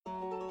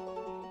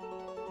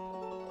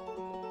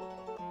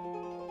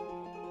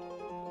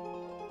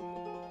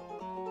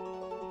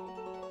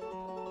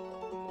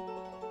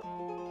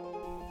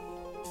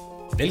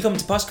Velkommen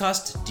til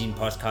Podcast, din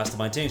podcast om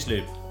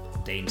orienteringsløb.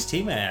 Dagens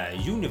tema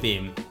er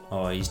junior-VM,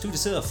 og i studiet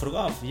sidder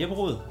fotograf Jeppe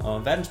Rod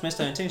og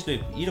verdensmester i orienteringsløb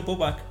Ida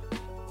Bobak.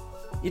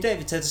 I dag er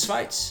vi taget til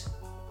Schweiz.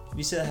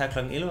 Vi sidder her kl.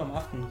 11 om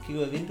aftenen,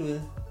 kigger ud af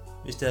vinduet.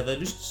 Hvis det havde været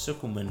lyst, så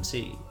kunne man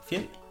se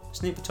fjeld,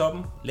 sne på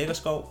toppen, lækker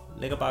skov,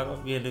 lækker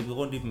bakker. Vi har løbet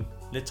rundt i dem,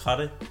 lidt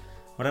trætte.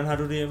 Hvordan har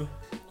du det, Jeppe?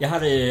 Jeg har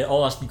det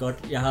overraskende godt.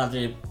 Jeg har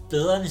det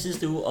bedre end i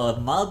sidste uge,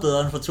 og meget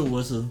bedre end for 2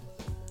 uger siden.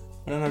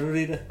 Hvordan har du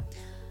det, Ida?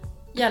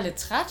 Jeg er lidt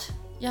træt.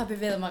 Jeg har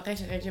bevæget mig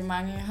rigtig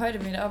mange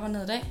højdemeter op og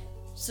ned i dag.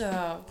 Så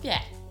ja,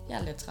 jeg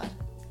er lidt træt.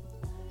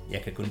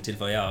 Jeg kan kun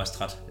tilføje, at jeg er også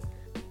træt.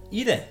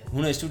 Ida,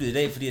 hun er i studiet i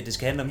dag, fordi det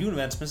skal handle om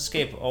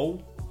juniorverdensmesterskab,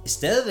 og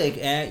stadigvæk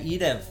er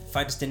Ida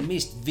faktisk den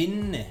mest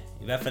vindende,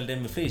 i hvert fald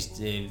den med flest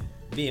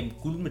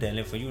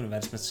VM-guldmedaljer for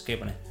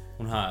juniorverdensmesterskaberne.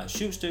 Hun har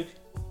 7 styk.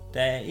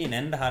 Der er en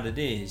anden, der har det,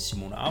 det er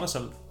Simone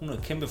Abersol. Hun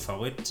er kæmpe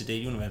favorit til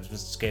det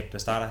juniorverdensmesterskab, der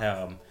starter her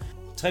om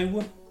 3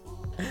 uger.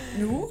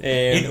 Nu?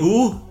 En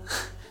uge?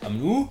 Om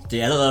en uge? Det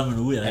er allerede om en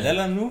uge, ja. Er det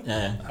allerede om en uge?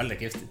 Ja. Hold da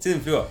kæft,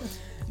 tiden flyver.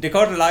 Det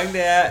korte og lange,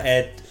 det er,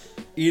 at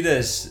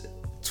Idas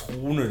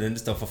trone, den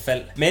står for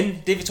fald.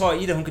 Men det vi tror,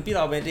 Ida hun kan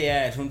bidrage med, det er,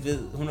 at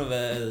hun har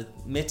været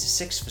med til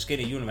 6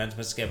 forskellige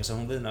juniorverdensmesterskaber, så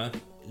hun ved nok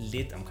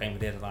lidt omkring,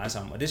 hvad det drejer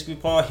sig om. Og det skal vi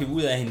prøve at hive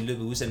ud af hende i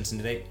løbet af udsendelsen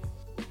i dag.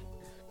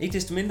 Ikke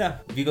desto mindre,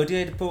 vi går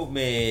direkte på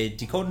med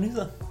de korte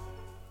nyheder.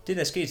 Det,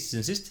 der er sket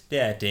siden sidst,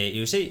 det er, at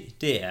EUC,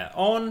 det er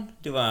on.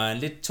 Det var en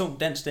lidt tung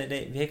dans der i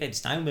dag. Vi har ikke rigtig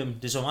snakket med dem.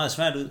 Det så meget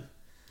svært ud.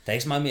 Der er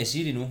ikke så meget mere at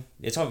sige det nu.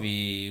 Jeg tror,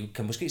 vi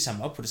kan måske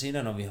samle op på det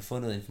senere, når vi har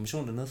fået noget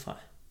information dernede fra.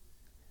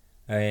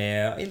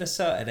 Og ellers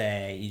så er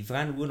der i de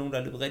forgangne uger nogen, der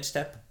har løbet rigtig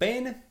stærkt på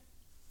bane.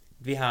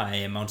 Vi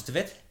har Magnus de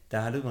Vet, der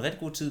har løbet en rigtig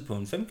god tid på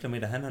en 5 km.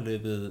 Han har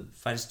løbet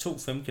faktisk 2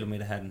 5 km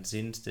her den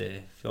seneste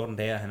 14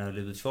 dage. Han har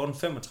løbet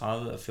 14.35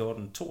 og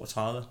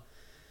 14.32.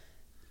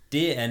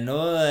 Det er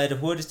noget af det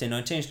hurtigste, en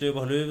orienteringsløber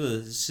har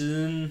løbet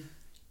siden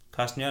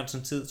Carsten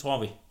Jørgensen tid,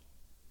 tror vi.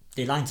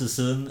 Det er lang tid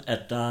siden, at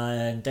der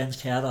er en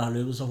dansk herre, der har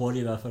løbet så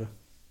hurtigt i hvert fald.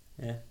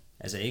 Ja,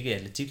 altså ikke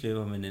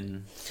atletikløber, men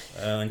en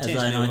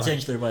orienteringsløber. Altså en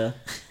orienteringsløber, ja.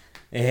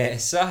 Ja,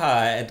 så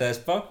har Andreas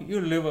Bock,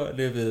 juleløber,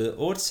 løbet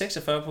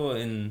 8.46 på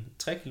en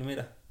 3 km.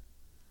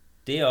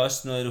 Det er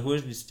også noget af det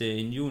hurtigste,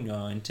 en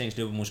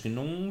junior-orienteringsløber måske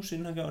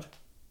nogensinde har gjort.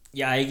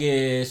 Jeg er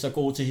ikke så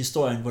god til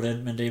historien på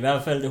den, men det er i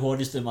hvert fald det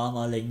hurtigste meget,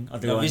 meget længe.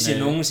 Og det når vi siger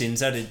nogensinde,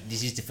 så er det de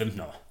sidste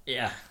 15 år.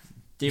 Ja,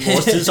 det er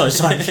vores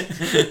tidshorisont.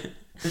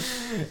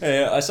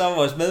 Og så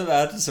vores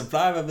medvært, som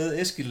plejer at være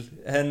med, Eskil,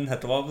 han har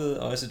droppet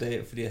også i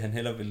dag, fordi han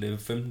hellere vil løbe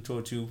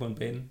 15.22 på en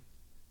bane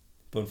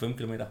på en 5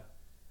 km.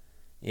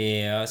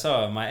 Og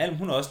så Maja Alm,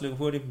 hun har også løbet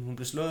hurtigt, hun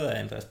blev slået af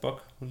Andreas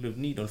Bock, hun løb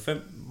 9.05,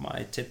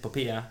 meget tæt på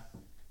PR.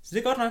 Så det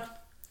er godt nok,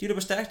 de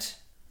løber stærkt.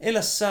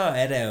 Ellers så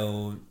er der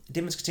jo,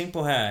 det man skal tænke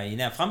på her i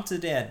nær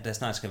fremtid, det er, at der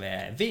snart skal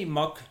være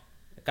V-MOK,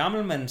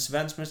 gammelmands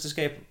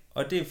verdensmesterskab,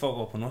 og det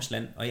foregår på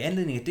Nordsjælland. Og i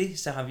anledning af det,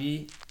 så har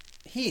vi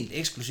helt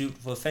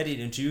eksklusivt fået fat i et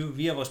interview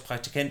via vores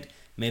praktikant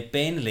med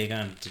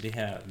banelæggeren til det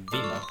her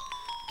V-MOK.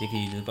 Det kan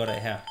I nyde godt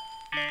af her.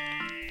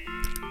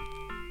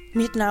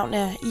 Mit navn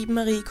er Iben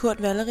Marie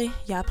Kurt Valery.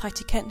 Jeg er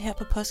praktikant her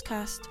på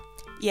Podcast.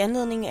 I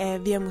anledning af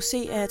VMUC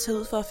er jeg taget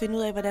ud for at finde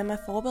ud af, hvordan man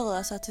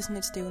forbereder sig til sådan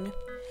et stævne.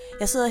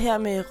 Jeg sidder her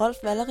med Rolf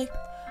Valery,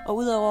 og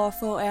udover at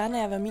få æren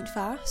af at være min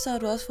far, så har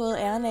du også fået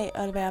æren af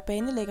at være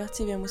banelægger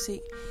til VMUC.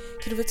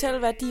 Kan du fortælle,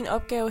 hvad din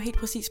opgave helt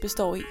præcis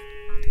består i?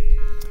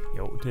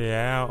 Jo, det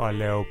er at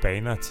lave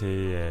baner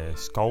til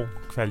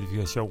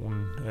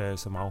skovkvalifikationen,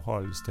 som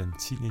afholdes den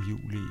 10.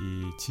 juli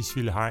i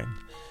Tisvilde Hegn.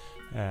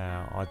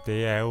 Og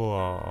det er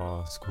jo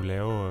at skulle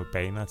lave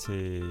baner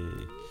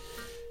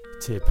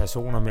til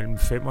personer mellem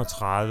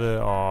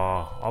 35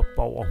 og op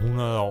over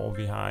 100 år.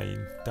 Vi har en,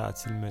 der er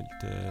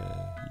tilmeldt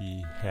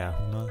i her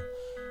 100.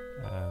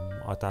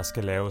 Og der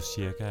skal laves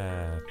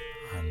cirka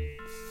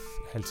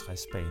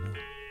 50 baner.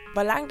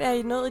 Hvor langt er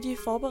I nået i de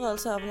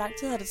forberedelser, og hvor lang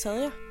tid har det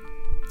taget jer?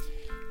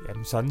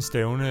 Jamen sådan en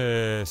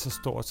stævne, så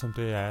stort som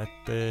det er,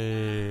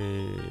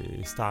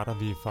 det starter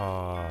vi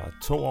for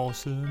 2 år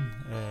siden,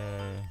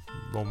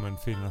 hvor man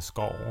finder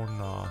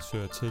skoven og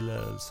søger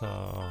tilladelser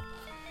og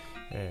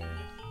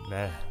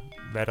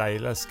hvad der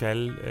ellers skal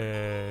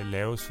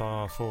laves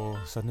for at få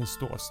sådan et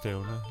stort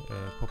stævne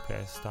på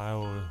plads. Der er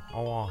jo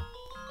over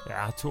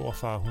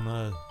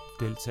 4200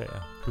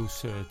 deltagere,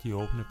 plus de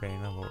åbne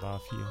baner, hvor der er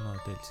 400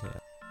 deltagere.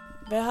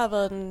 Hvad har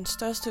været den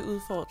største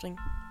udfordring?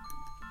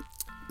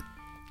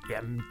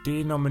 Jamen,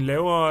 det er, når man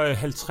laver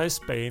 50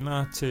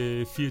 baner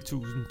til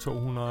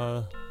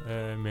 4.200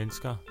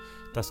 mennesker,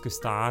 der skal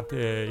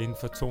starte inden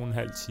for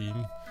 2,5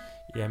 time.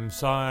 Jamen,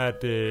 så er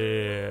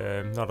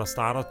det, når der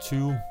starter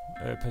 20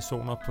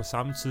 personer på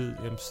samme tid,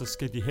 jamen, så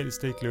skal de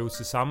helst ikke løbe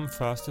til samme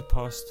første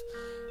post.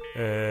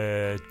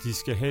 De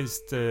skal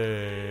helst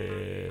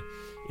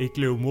ikke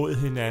løbe mod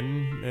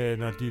hinanden,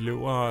 når de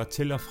løber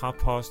til og fra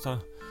poster.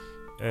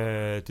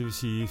 Det vil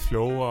sige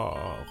flower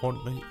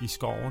rundt i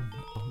skoven.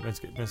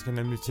 Man skal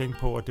nemlig tænke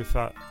på, at det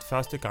er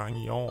første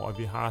gang i år, at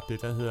vi har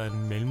det, der hedder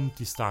en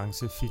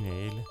mellemdistance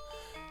finale.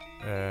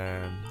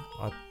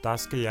 Og der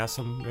skal jeg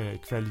som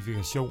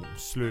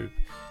kvalifikationsløb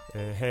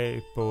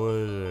have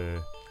både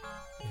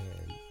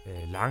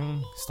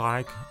lange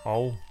stræk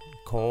og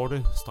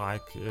korte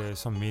stræk,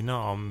 som minder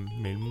om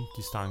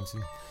mellemdistancen.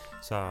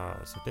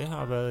 Så det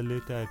har været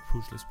lidt af et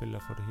puslespil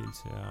at få det hele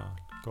til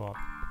at gå op.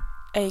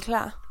 Er I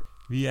klar?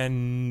 Vi er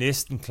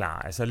næsten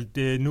klar. Altså,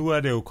 nu er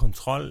det jo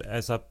kontrol.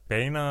 Altså,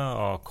 baner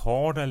og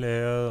kort er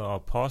lavet,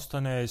 og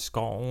posterne er i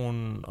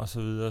skoven og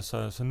så videre.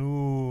 Så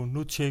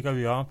nu tjekker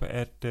vi op,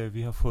 at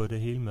vi har fået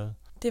det hele med.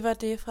 Det var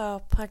det fra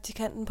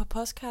praktikanten på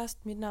podcast.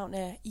 Mit navn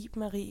er Iben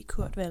Marie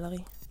Kurt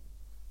Valerie.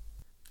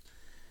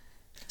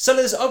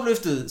 Således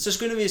opløftet, så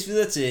skynder vi os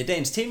videre til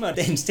dagens tema. Og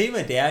dagens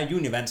tema, det er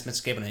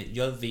juniorverdensmesterskaberne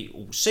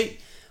JVOC.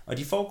 Og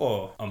de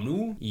foregår om en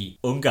uge i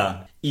Ungarn,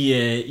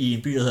 i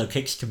en by, der hedder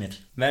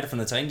Kecskemét. Hvad er det for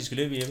noget terræn, de skal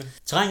løbe i, Jeppe?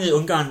 Terrænet i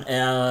Ungarn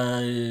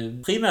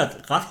er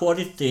primært ret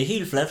hurtigt. Det er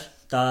helt fladt.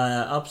 Der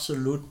er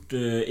absolut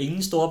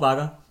ingen store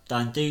bakker. Der er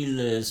en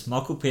del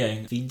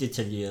småkupering,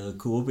 findetaljeret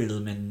kurvebillede,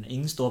 men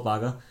ingen store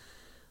bakker.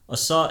 Og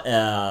så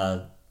er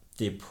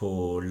det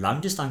på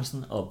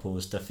langdistancen og på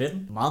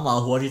stafetten meget,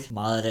 meget hurtigt.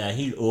 Meget af det er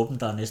helt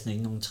åbent. Der er næsten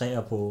ikke nogen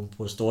træer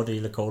på store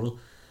dele af kortet.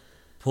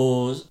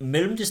 På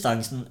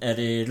mellemdistancen er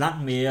det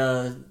langt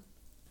mere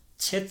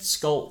tæt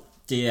skov.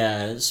 Det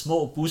er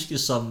små buske,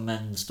 som man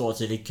stort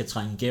set ikke kan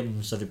trænge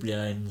igennem, så det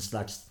bliver en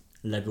slags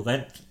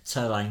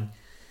labyrintterræn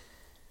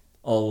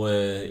og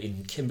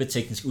en kæmpe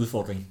teknisk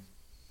udfordring.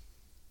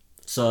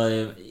 Så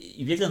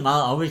i virkeligheden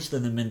meget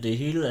afvekslende, men det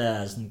hele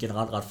er sådan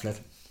generelt ret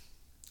fladt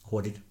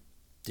hurtigt.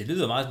 Det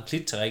lyder meget som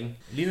klitterræn.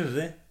 Ligner det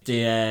det?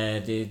 Det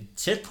er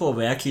tæt på at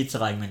være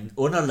klitterræn, men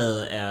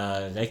underlaget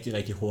er rigtig,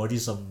 rigtig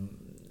hurtigt, som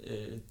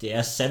det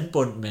er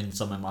sandbund, men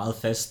som er meget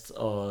fast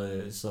og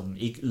som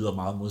ikke yder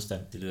meget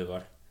modstand. Det lyder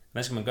godt.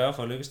 Hvad skal man gøre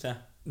for at lykkes der?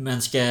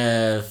 Man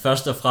skal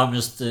først og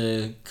fremmest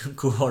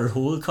kunne holde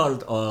hovedet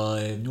koldt, og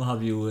nu har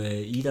vi jo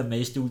Ida med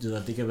i studiet,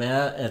 og det kan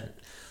være, at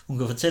hun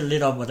kan fortælle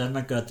lidt om, hvordan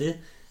man gør det.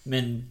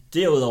 Men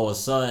derudover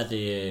så er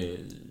det,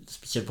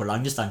 specielt på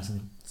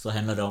langdistancen, så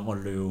handler det om at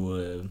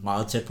løbe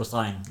meget tæt på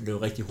stregen,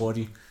 løbe rigtig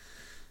hurtigt.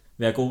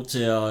 Være god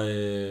til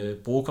at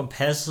bruge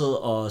kompasset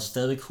og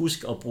stadig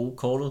huske at bruge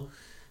kortet,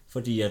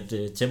 fordi at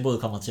tempoet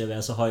kommer til at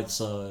være så højt,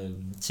 så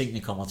tingene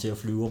kommer til at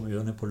flyve om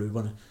ørerne på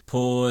løberne.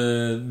 På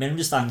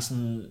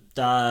mellemdistancen,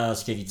 der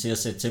skal de til at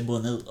sætte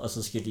tempoet ned, og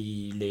så skal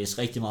de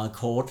læse rigtig meget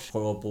kort,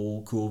 prøve at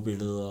bruge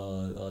kurvebilledet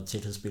og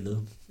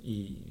tæthedsbilledet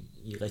i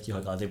rigtig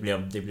høj grad. Det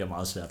bliver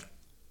meget svært.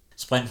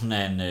 Sprinten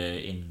er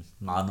en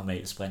meget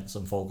normal sprint,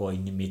 som foregår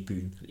inde i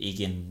midtbyen.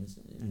 Ikke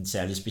en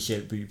særlig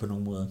speciel by på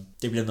nogen måde.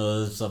 Det bliver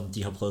noget, som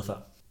de har prøvet før.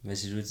 Hvad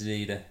siger du til det,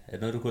 Ida? Er det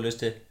noget, du kunne have lyst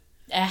til?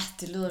 Ja,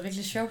 det lyder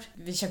virkelig sjovt.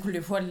 Hvis jeg kunne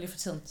løbe hurtigt lige for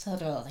tiden, så havde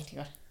det været rigtig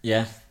godt.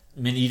 Ja,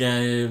 men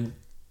Ida,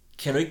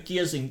 kan du ikke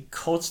give os en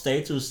kort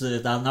status?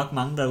 Der er nok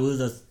mange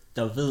derude,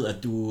 der ved,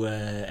 at du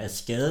er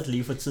skadet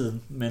lige for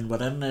tiden. Men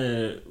hvordan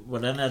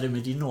er det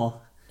med dine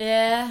ord?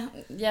 Ja,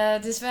 jeg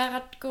er desværre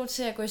ret god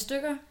til at gå i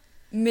stykker.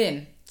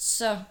 Men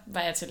så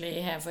var jeg til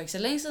læge her for ikke så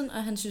længe siden,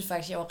 og han synes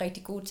faktisk, jeg var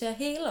rigtig god til at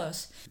hele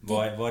os.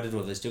 Hvor er det, du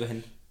har været i stykker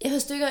henne? Jeg har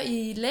stykker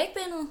i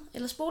lægbenet,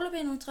 eller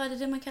spolebenet, tror jeg, det er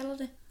det, man kalder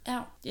det.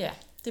 Ja,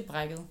 det er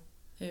brækket.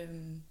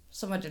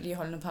 Så måtte jeg lige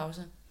holde en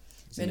pause.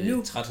 Men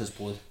nu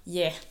træthedsbrud.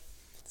 Ja.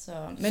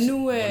 Men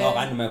nu... Hvornår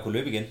regner du med at kunne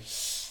løbe igen?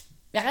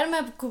 Jeg regner med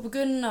at kunne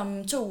begynde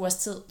om 2 ugers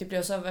tid. Det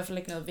bliver så i hvert fald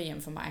ikke noget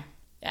VM for mig.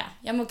 Ja,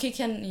 jeg må kigge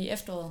hen i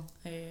efteråret,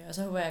 og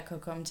så håber jeg, at jeg kan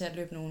komme til at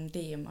løbe nogle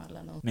DM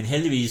eller noget. Men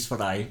heldigvis for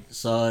dig,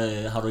 så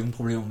har du ingen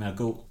problemer med at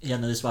gå.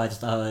 Hernede i Schweiz,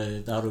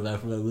 der har du i hvert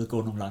fald været ude og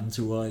gå nogle lange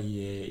ture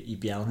i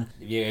bjergene.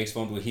 Det virker ikke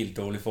som om du er i helt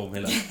dårlig form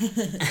heller. Du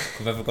kunne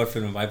i hvert fald godt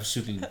følge med mig på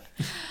cyklen.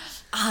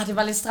 Det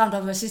var lidt stramt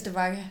op ad sidste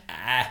bakke.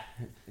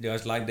 Det er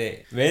også en lang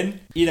dag. Men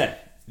Ida,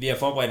 vi har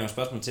forberedt nogle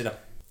spørgsmål til dig.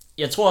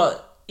 Jeg tror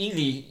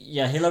egentlig,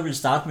 jeg hellere vil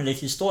starte med lidt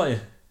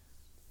historie.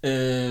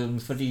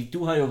 Fordi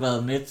du har jo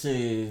været med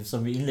til,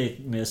 som vi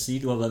indledte med at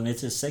sige, du har været med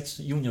til 6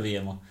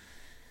 junior-VM'er.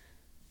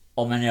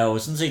 Og man er jo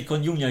sådan set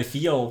kun junior i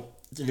 4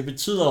 år. Det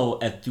betyder jo,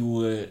 at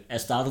du er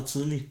startet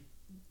tidligt.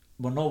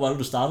 Hvornår var det,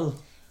 du startede?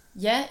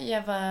 Ja,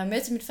 jeg var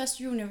med til mit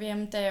første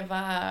junior-VM, da jeg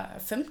var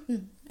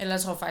 15. Eller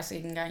jeg tror faktisk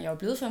ikke engang, jeg var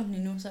blevet 15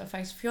 endnu, så jeg er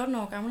faktisk 14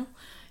 år gammel.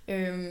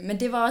 Men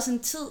det var også en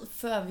tid,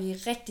 før vi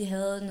rigtig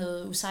havde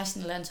noget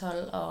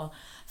U16-landshold, og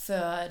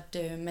før at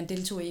man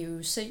deltog i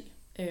EUC.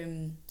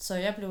 Så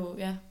jeg blev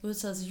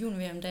udtaget til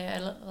junior-VM, da jeg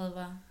allerede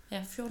var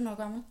 14 år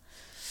gammel.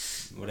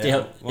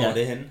 Hvor var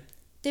det henne?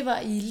 Det var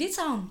i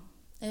Litauen,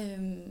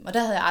 og der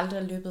havde jeg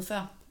aldrig løbet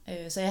før.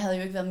 Så jeg havde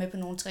jo ikke været med på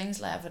nogen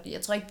træningslejr, fordi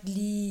jeg tror ikke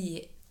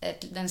lige,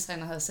 at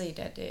landstræner havde set,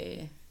 at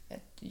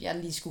jeg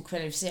lige skulle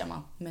kvalificere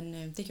mig.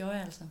 Men det gjorde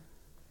jeg altså.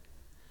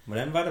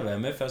 Hvordan var det at være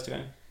med første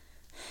gang?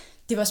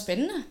 Det var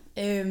spændende.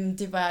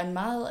 Det var en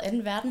meget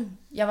anden verden.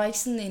 Jeg var ikke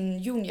sådan en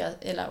junior,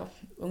 eller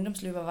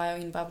ungdomsløber var jeg jo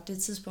egentlig bare på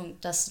det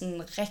tidspunkt, der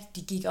sådan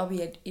rigtig gik op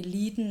i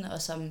eliten,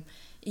 og som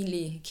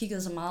egentlig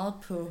kiggede så meget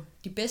på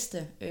de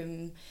bedste.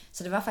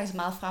 Så det var faktisk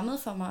meget fremmed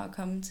for mig at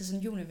komme til sådan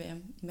en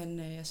junior-VM. Men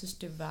jeg synes,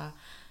 det var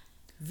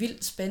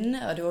vildt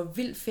spændende, og det var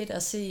vildt fedt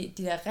at se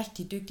de der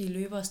rigtig dygtige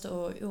løbere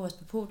stå øverst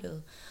på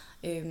podiet.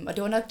 Og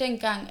det var nok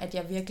dengang, at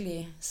jeg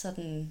virkelig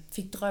sådan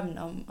fik drømmen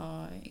om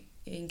at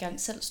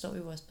engang selv stå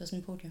øverst på sådan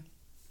en podium.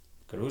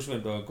 Kan du huske,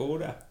 hvem du var god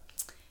der?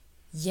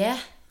 Ja,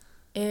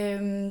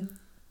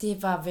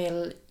 det var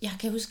vel, jeg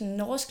kan huske en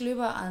norsk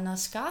løber, Anders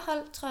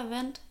Skarhold, tror jeg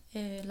vandt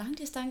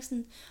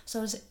langdistancen. Så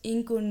var det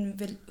Ingun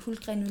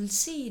Hultgren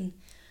Vilsin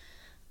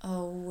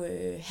og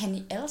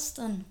Hanni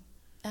Alston.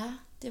 Ja,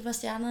 det var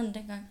stjernerne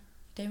dengang,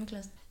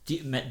 dameklassen. De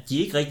er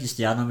ikke rigtig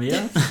stjerner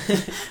mere,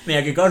 men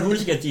jeg kan godt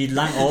huske, at de i en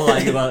lang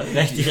årrække var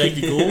rigtig,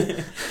 rigtig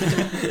gode.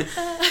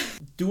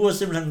 Du var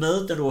simpelthen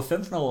med, da du var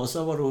 15 år, og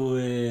så var du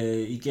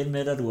igen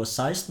med, da du var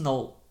 16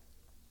 år.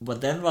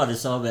 Hvordan var det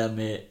så at være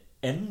med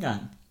anden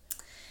gang?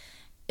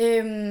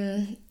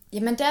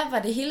 Jamen der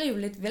var det hele jo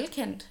lidt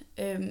velkendt,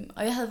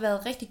 og jeg havde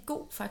været rigtig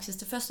god faktisk.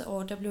 Det første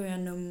år, der blev jeg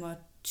nummer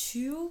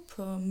 20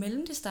 på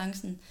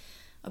mellemdistancen,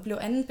 og blev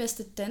anden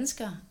bedste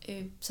dansker.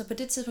 Så på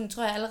det tidspunkt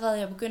tror jeg allerede,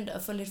 jeg begyndte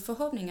at få lidt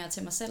forhåbninger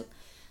til mig selv.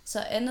 Så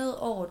andet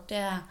år,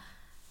 der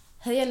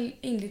havde jeg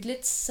egentlig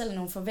lidt selv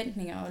nogle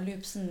forventninger og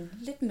løb sådan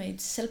lidt med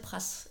et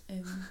selvpres.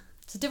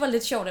 Så det var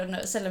lidt sjovt,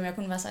 selvom jeg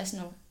kun var 16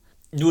 år.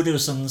 Nu er det jo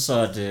sådan, så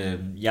at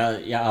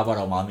jeg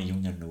arbejder jo meget med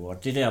junior nu,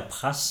 og det der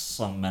pres,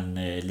 som man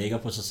lægger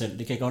på sig selv,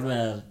 det kan godt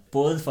være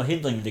både en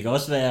forhindring, men det kan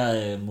også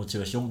være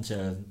motivation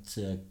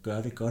til at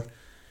gøre det godt.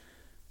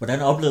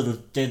 Hvordan oplevede du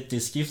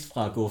det skift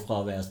fra at gå fra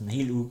at være sådan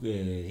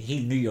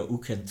helt ny og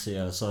ukendt til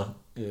at så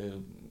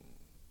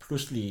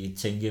pludselig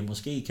tænke,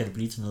 måske kan det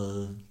blive til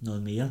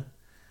noget mere?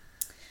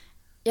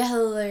 Jeg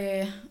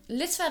havde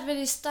lidt svært ved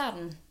det i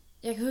starten.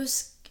 Jeg kan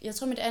huske, jeg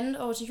tror mit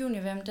andet år til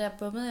junior-VM, der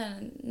bommede jeg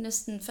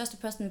næsten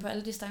førsteposten på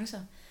alle distancer.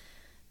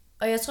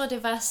 Og jeg tror,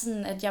 det var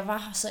sådan, at jeg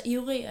var så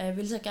ivrig, og jeg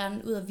ville så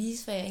gerne ud og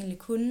vise, hvad jeg egentlig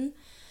kunne.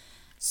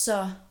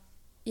 Så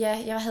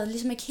ja, jeg havde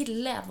ligesom ikke helt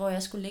lært, hvor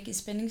jeg skulle ligge i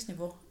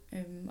spændingsniveau.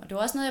 Og det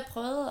var også noget, jeg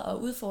prøvede at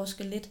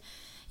udforske lidt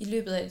i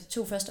løbet af de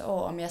 2 første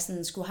år, om jeg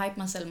sådan skulle hype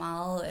mig selv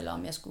meget, eller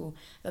om jeg skulle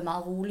være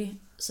meget rolig.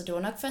 Så det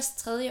var nok først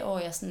 3. år,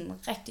 jeg sådan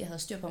rigtig havde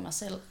styr på mig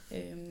selv,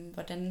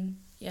 hvordan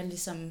jeg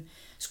ligesom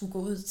skulle gå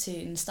ud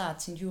til en start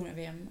til en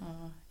junior-VM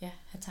og ja,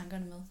 have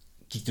tankerne med.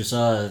 Gik du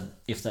så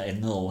efter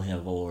andet år her,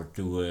 hvor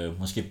du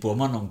måske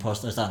bommer nogle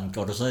poster i starten,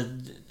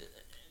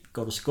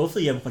 går du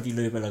skuffet hjem fra de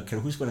løb, eller kan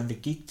du huske, hvordan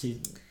det gik til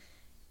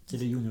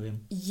det junior-VM?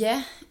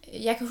 Ja,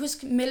 jeg kan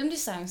huske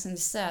mellemdistancen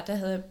især, der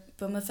havde jeg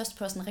bommet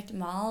førsteposten rigtig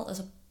meget, og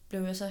så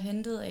blev jeg så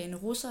hentet af en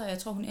russer, og jeg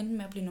tror, hun endte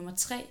med at blive nummer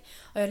 3,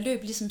 og jeg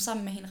løb ligesom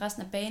sammen med hende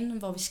resten af banen,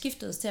 hvor vi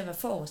skiftedes til at være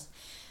forrest.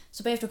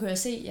 Så bagefter kunne jeg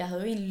se, at jeg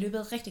havde jo egentlig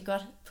løbet rigtig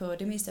godt på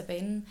det meste af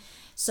banen.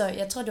 Så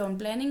jeg tror, det var en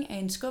blanding af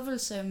en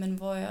skuffelse, men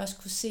hvor jeg også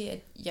kunne se, at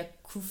jeg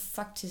kunne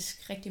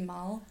faktisk rigtig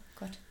meget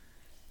godt.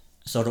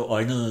 Så du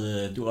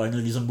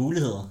øjnede ligesom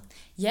muligheder?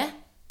 Ja,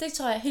 det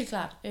tror jeg helt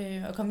klart.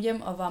 Og kom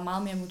hjem og var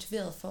meget mere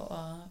motiveret for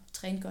at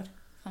træne godt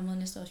frem mod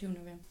næste års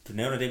junior-VM. Du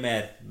nævner det med,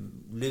 at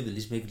løbet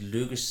ligesom ikke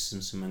lykkes,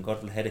 sådan, som man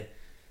godt vil have det.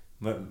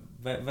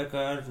 Hvad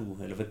gør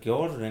du, eller hvad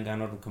gjorde du dengang,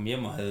 når du kom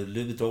hjem og havde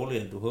løbet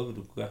dårligere, end du håbede,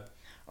 du kunne gøre?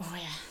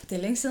 Ja, det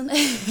er længe siden.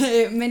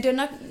 Men det var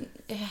nok...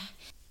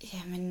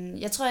 men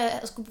jeg tror,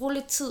 jeg skulle bruge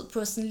lidt tid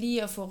på sådan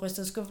lige at få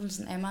rystet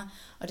skuffelsen af mig.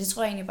 Og det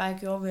tror jeg egentlig bare, jeg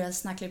gjorde ved at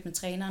snakke lidt med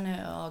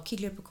trænerne og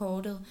kigge lidt på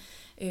kortet.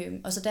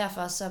 Og så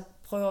derfor så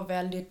prøve at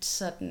være lidt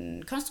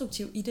sådan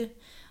konstruktiv i det.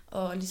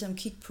 Og ligesom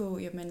kigge på,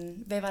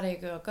 jamen, hvad var det, jeg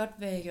gjorde godt,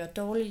 hvad jeg gjorde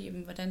dårligt,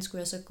 jamen, hvordan skulle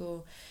jeg så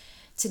gå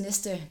til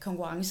næste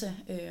konkurrence,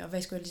 og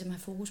hvad skulle jeg ligesom have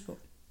fokus på.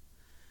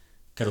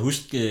 Kan du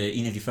huske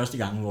en af de første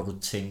gange, hvor du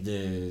tænkte,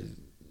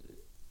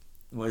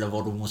 eller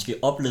hvor du måske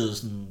oplevede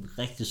sådan en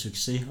rigtig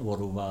succes, og hvor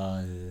du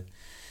var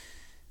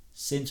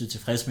sindssygt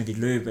tilfreds med dit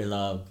løb,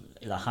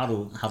 eller har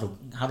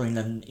du en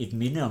eller anden, et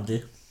minde om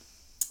det?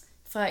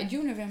 Fra et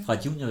junior-VM? Fra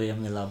et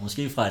junior-VM, eller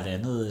måske fra et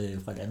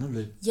andet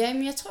løb?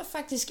 Jamen, jeg tror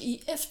faktisk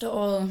i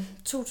efteråret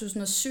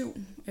 2007,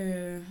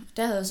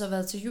 der havde jeg så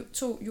været til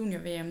 2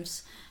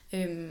 junior-VM's,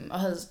 og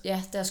havde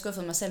der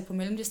skuffet mig selv på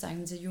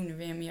mellemdistancen til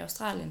junior-VM i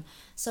Australien.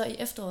 Så i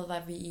efteråret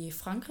var vi i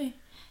Frankrig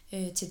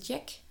til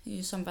Jack,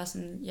 som var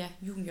sådan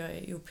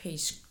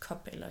junior-europæisk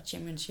cup eller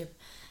championship,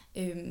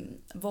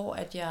 hvor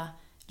at jeg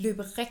løb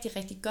rigtig,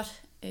 rigtig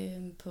godt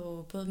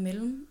på både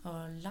mellem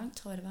og langt,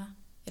 tror jeg det var.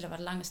 Eller var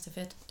det lang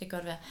stafet, det kan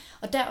godt være.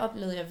 Og der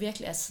oplevede jeg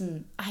virkelig, at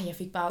sådan, jeg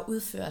fik bare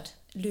udført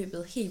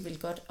løbet helt vildt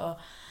godt, og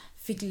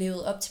fik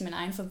levet op til mine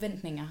egne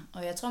forventninger.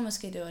 Og jeg tror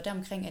måske, det var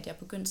deromkring, at jeg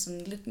begyndte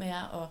sådan lidt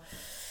mere at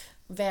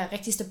være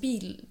rigtig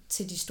stabil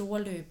til de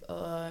store løb,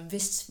 og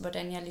vidste,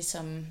 hvordan jeg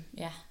ligesom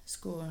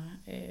skulle,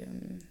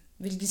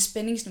 hvilket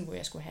spændingsniveau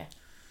jeg skulle have.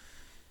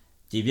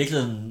 Det er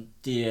virkelig,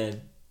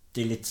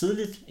 det er lidt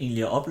tidligt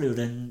egentlig at opleve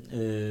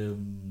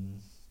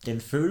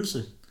den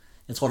følelse.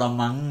 Jeg tror, der er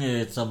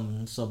mange,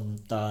 som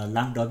der er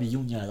langt op i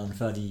junioralderen,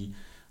 før de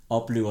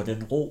oplever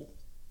den ro,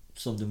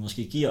 som det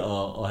måske giver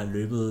at have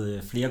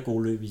løbet flere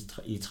gode løb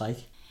i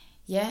træk.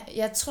 Ja,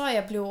 jeg tror,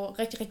 jeg blev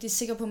rigtig, rigtig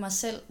sikker på mig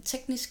selv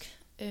teknisk,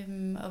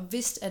 og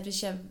vidste, at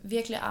hvis jeg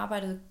virkelig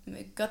arbejdede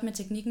godt med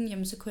teknikken,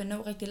 jamen, så kunne jeg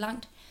nå rigtig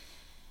langt.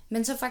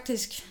 Men så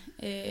faktisk,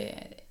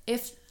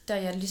 efter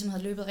jeg ligesom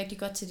havde løbet rigtig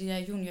godt til de der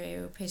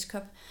junior-europæisk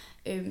cup,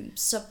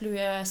 så blev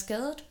jeg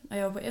skadet, og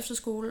jeg var på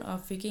efterskole og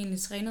fik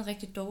egentlig trænet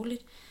rigtig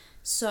dårligt.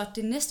 Så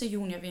det næste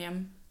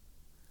junior-VM,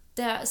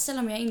 der,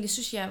 selvom jeg egentlig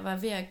synes, jeg var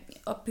ved at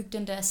opbygge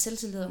den der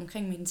selvtillid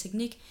omkring min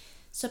teknik,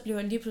 så blev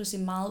jeg lige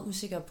pludselig meget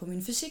usikker på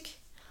min fysik.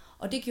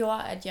 Og det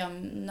gjorde, at jeg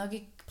nok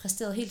ikke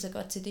præsterede helt så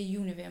godt til det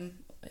juni-VM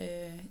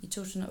i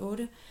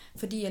 2008,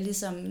 fordi jeg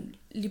ligesom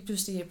lige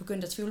pludselig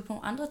begyndte at tvivle på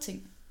andre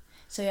ting.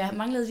 Så jeg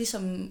manglede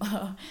ligesom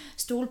at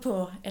stole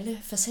på alle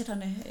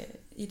facetterne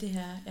i det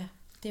her,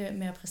 det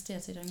med at præstere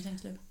til et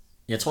orienteringsløb.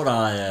 Jeg tror,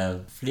 der er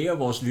flere af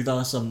vores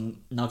lyttere, som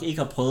nok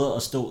ikke har prøvet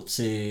at stå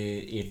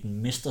til et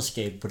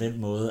mesterskab på den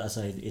måde,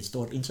 altså et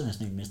stort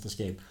internationalt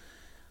mesterskab,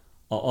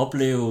 og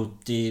opleve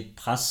det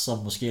pres, som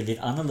måske er lidt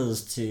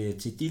anderledes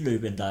til de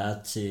løb, end der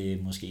er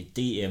til måske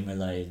DM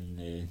eller en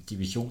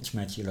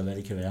divisionsmatch, eller hvad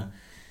det kan være.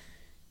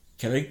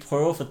 Kan du ikke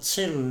prøve at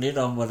fortælle lidt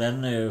om,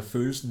 hvordan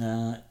følelsen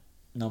er,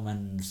 når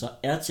man så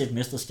er til et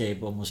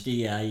mesterskab, og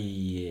måske er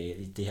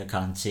i det her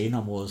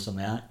karantæneområde, som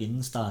er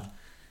inden start?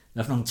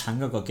 Hvad for nogle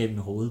tanker går gennem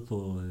hovedet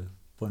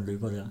på en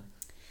løber der?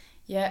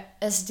 Ja,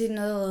 altså det er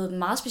noget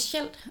meget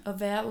specielt at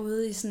være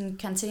ude i sådan en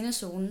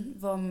karantænezone,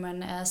 hvor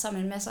man er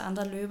sammen med en masse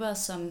andre løbere,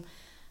 som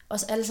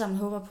også alle sammen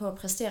håber på at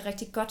præstere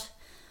rigtig godt.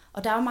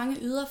 Og der er jo mange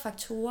ydre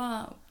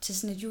faktorer til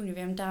sådan et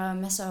juni-VM. Der er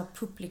masser af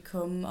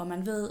publikum, og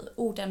man ved,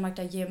 Danmark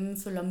derhjemme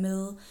følger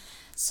med.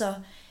 Så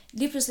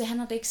lige pludselig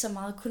handler det ikke så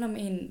meget kun om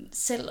en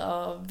selv,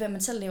 og hvad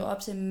man selv lever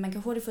op til. Man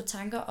kan hurtigt få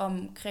tanker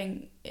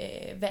omkring,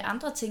 hvad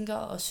andre tænker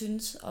og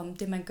synes om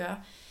det, man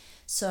gør.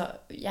 Så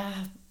jeg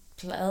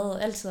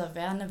plejede altid at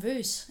være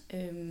nervøs.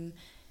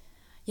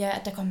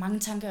 Der går mange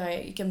tanker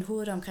igennem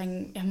hovedet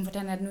omkring, jamen,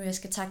 hvordan er det nu, jeg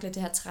skal takle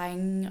det her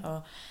terræn,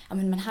 og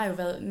jamen, man har jo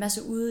været en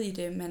masse ude i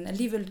det, men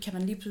alligevel kan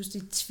man lige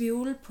pludselig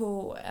tvivle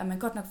på, er man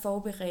godt nok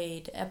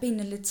forberedt, er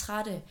benene lidt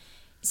trætte.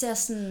 Især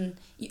sådan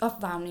i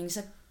opvarmningen,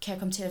 så kan jeg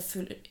komme til at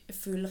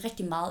føle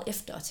rigtig meget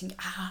efter og tænke,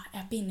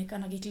 er benene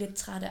godt nok ikke lidt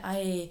trætte? Har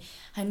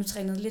jeg nu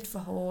trænet lidt for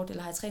hårdt,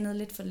 eller har jeg trænet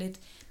lidt for lidt?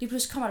 Lige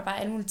pludselig kommer der bare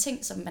alle mulige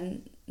ting, som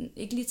man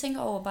ikke lige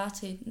tænker over bare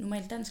til et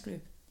normalt dansk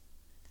løb.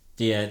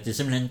 Det er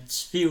simpelthen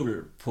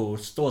tvivl på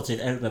stort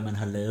set alt, hvad man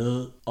har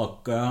lavet og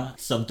gør,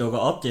 som dukker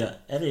op der.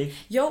 Er det ikke?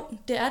 Jo,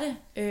 det er det.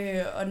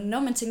 Og når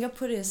man tænker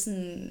på det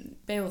sådan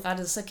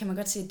bagudrettet, så kan man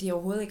godt se, at det er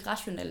overhovedet ikke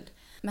rationelt.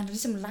 Man har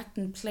ligesom lagt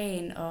en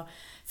plan og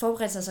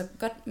forberedt sig så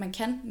godt man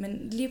kan,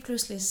 men lige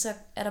pludselig så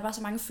er der bare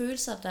så mange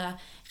følelser,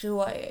 der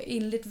river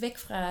en lidt væk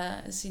fra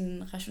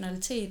sin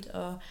rationalitet,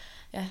 og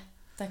ja,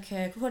 der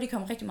kan hurtigt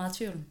komme rigtig meget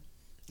tvivl.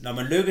 Når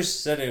man lykkes,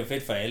 så er det jo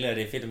fedt for alle, og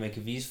det er fedt, at man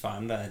kan vise for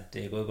andre, at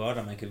det er gået godt,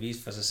 og man kan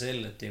vise for sig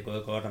selv, at det er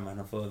gået godt, og man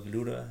har fået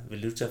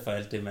valuta for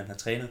alt det, man har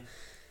trænet.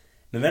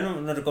 Men hvad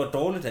når det går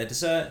dårligt, er det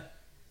så,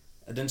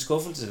 den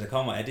skuffelse, der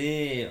kommer, er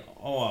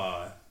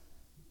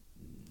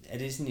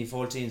det sådan i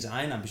forhold til ens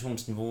egen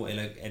ambitionsniveau,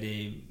 eller er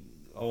det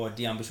over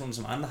de ambitioner,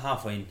 som andre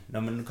har for en? Når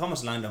man kommer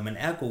så langt, og man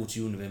er god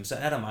til juni-VM, så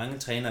er der mange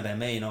trænere, der er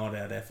med ind over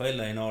det, og der er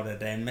forældre ind over det,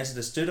 der er en masse,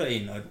 der støtter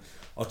en,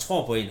 og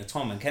tror på en, og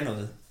tror, man kan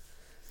noget.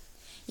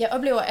 Jeg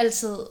oplever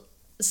altid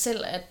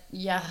selv, at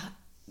jeg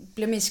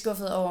bliver mest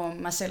skuffet over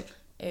mig selv.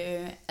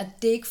 At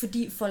det er ikke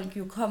fordi folk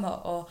jo kommer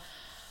og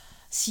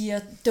siger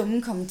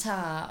dumme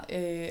kommentarer,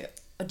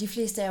 og de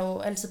fleste er jo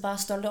altid bare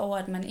stolte over,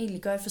 at man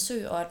egentlig gør et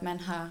forsøg, og at man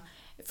har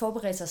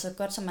forberedt sig så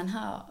godt, som man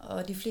har,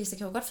 og de fleste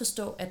kan jo godt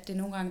forstå, at det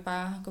nogle gange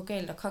bare går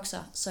galt og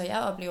kokser. Så jeg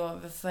oplever i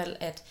hvert fald,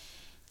 at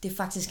det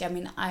faktisk er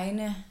mine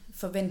egne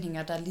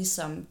forventninger, der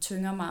ligesom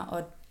tynger mig,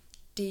 og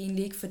det er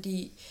egentlig ikke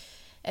fordi,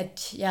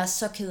 at jeg er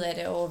så ked af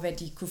det over, hvad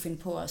de kunne finde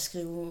på at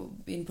skrive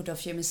ind på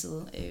DOFs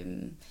hjemmeside.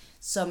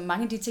 Så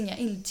mange af de ting, jeg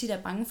egentlig tit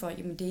er bange for,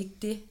 jamen det er ikke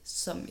det,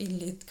 som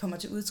egentlig kommer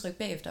til udtryk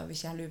bagefter,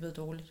 hvis jeg har løbet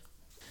dårligt.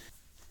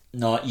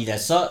 Nå Ida,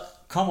 så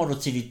kommer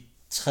du til dit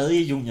 3.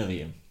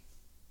 junior-VM.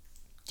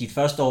 Dit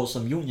første år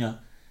som junior,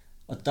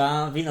 og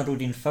der vinder du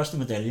din første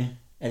medalje.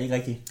 Er det ikke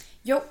rigtigt?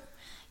 Jo,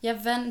 jeg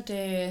vandt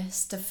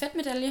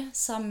stafetmedalje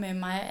sammen med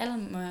Maja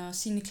Alm og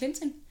Signe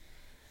Klinting.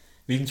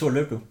 Hvilken tur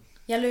løb du?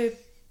 Jeg løb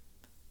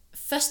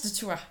første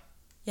tur,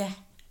 ja.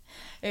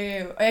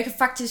 Og jeg kan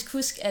faktisk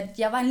huske, at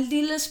jeg var en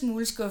lille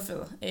smule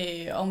skuffet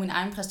over min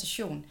egen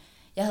præstation.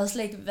 Jeg havde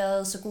slet ikke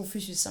været så god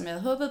fysisk, som jeg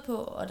havde håbet på,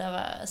 og der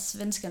var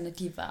svenskerne,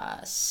 de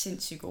var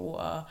sindssygt gode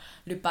og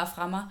løb bare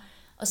fra mig.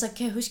 Og så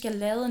kan jeg huske, at jeg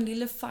lavede en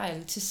lille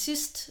fejl til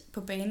sidst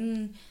på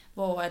banen,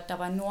 hvor at der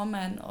var en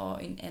nordmand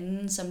og en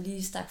anden, som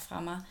lige stak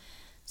fra mig.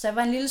 Så jeg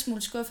var en lille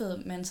smule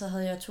skuffet, men så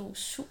havde jeg 2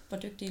 super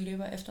dygtige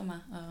løber efter mig,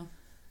 og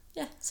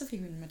ja, så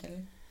fik vi en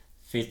medalje.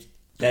 Fedt.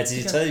 Der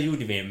til dit 3.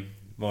 juni-VM,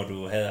 hvor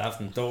du havde haft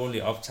en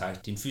dårlig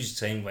optakt. Din fysiske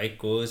træning var ikke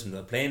gået, som du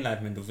havde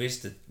planlagt, men du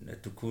vidste,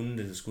 at du kunne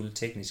det, du skulle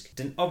teknisk.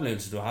 Den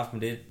oplevelse, du har haft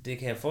med det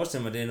kan jeg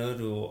forestille mig, det er noget,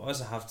 du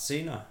også har haft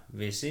senere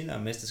ved senere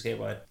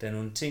mesterskaber, at der er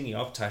nogle ting i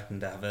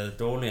optakten, der har været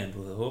dårligere, end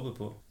du havde håbet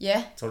på.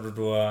 Ja. Tror du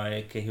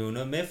kan hive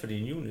noget med for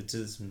din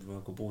junitid, som du har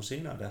kunne bruge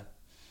senere der?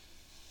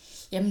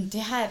 Jamen,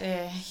 det har jeg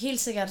da helt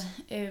sikkert.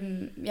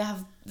 Jeg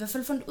har i hvert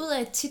fald fundet ud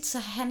af, at tit så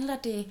handler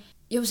det...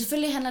 Jo,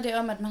 selvfølgelig handler det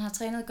om, at man har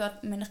trænet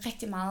godt, men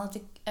rigtig meget,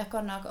 det er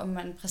godt nok, om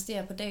man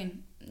præsterer på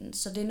dagen.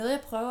 Så det er noget, jeg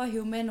prøver at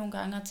hive med nogle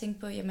gange og tænke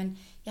på, jamen,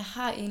 jeg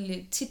har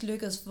egentlig tit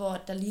lykkedes,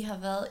 hvor der lige har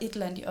været et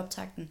eller andet i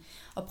optakten,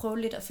 og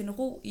prøve lidt at finde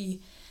ro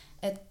i,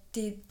 at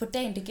det er på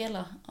dagen, det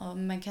gælder, og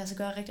man kan altså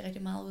gøre rigtig,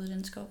 rigtig meget ud i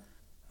den skov.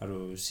 Har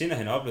du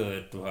senere oplevet,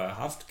 at du har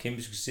haft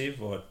kæmpe succes,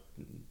 hvor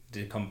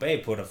det kom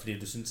bag på dig, fordi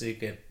du synes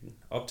ikke, at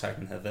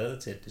optakten havde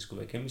været til, at det skulle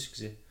være kæmpe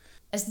succes?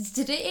 Altså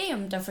til det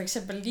EM, der for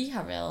eksempel lige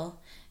har været,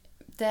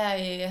 der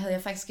havde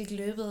jeg faktisk ikke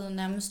løbet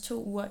nærmest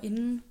 2 uger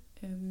inden.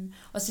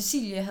 Og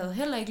Cecilie havde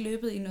heller ikke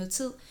løbet i noget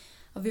tid.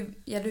 Og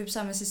jeg løb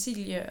sammen med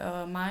Cecilie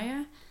og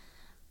Maja.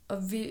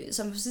 Og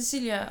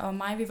Cecilie og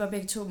mig, vi var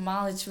begge to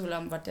meget i tvivl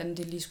om, hvordan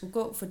det lige skulle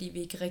gå, fordi vi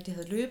ikke rigtig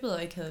havde løbet,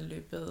 og ikke havde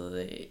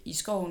løbet i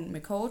skoven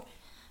med kort.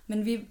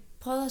 Men vi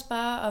prøvede os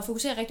bare at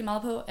fokusere rigtig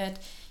meget på,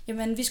 at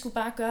jamen, vi skulle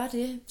bare gøre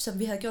det, som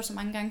vi havde gjort så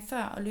mange gange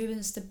før, og løbe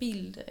et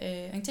stabilt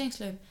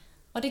orienteringsløb.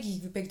 Og det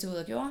gik vi begge to ud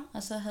og gjorde,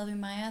 og så havde vi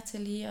Maja til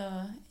lige at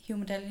hive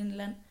medaljen i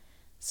land.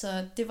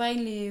 Så det var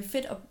egentlig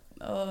fedt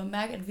at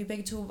mærke, at vi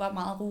begge to var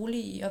meget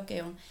rolige i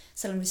opgaven,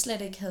 selvom vi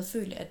slet ikke havde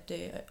følt, at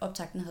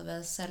optakten havde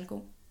været særlig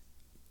god.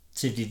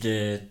 Til dit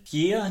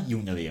 4.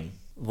 junior-VM,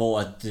 hvor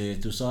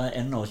at, du så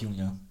er 2. års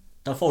junior,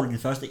 der får du din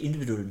første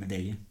individuelle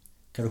medalje.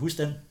 Kan du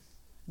huske den?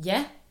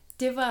 Ja,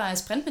 det var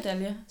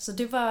sprintmedalje, så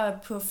det var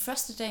på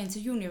første dagen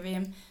til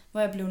junior-VM,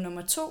 hvor jeg blev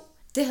nummer 2.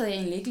 Det havde jeg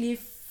egentlig ikke lige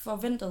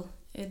forventet.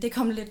 Det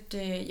kom lidt...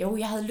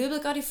 jeg havde løbet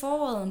godt i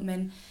foråret,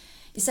 men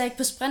især ikke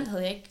på sprint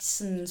havde jeg ikke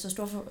sådan, så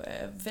store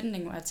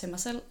forventninger til mig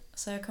selv.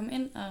 Så jeg kom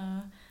ind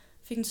og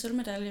fik en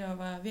sølvmedalje og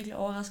var virkelig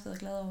overrasket og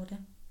glad over det.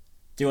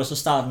 Det var så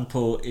starten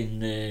på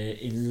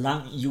en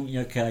lang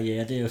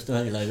juniorkarriere, det er jo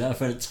større, eller i hvert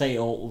fald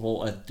 3 år,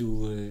 hvor at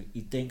du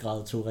i den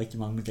grad tog rigtig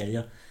mange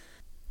medaljer.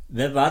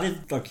 Hvad var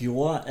det, der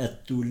gjorde, at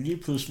du lige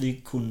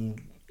pludselig kunne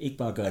ikke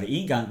bare gøre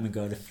det 1 gang, men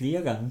gøre det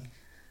flere gange?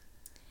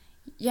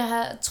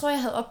 Jeg tror,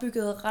 jeg havde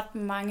opbygget ret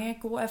mange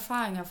gode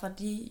erfaringer fra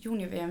de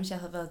junior-VM's, jeg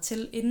havde været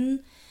til inden,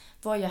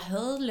 hvor jeg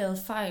havde lavet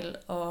fejl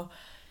og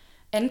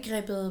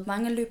angrebet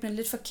mange løbende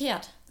lidt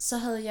forkert. Så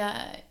havde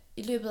jeg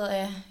i løbet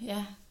af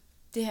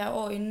det her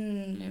år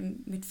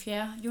inden mit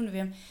 4.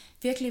 junior-VM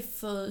virkelig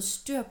fået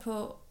styr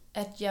på,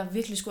 at jeg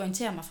virkelig skulle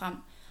orientere mig frem.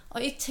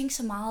 Og ikke tænke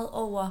så meget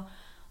over,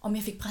 om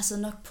jeg fik presset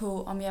nok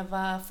på, om jeg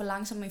var for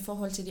langsom i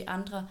forhold til de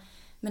andre.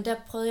 Men der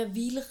prøvede jeg at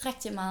hvile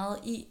rigtig meget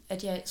i,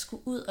 at jeg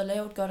skulle ud og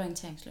lave et godt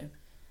orienteringsløb.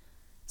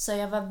 Så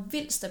jeg var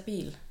vildt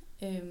stabil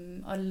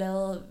og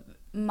lavede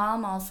meget,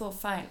 meget få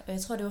fejl. Og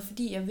jeg tror, det var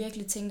fordi, jeg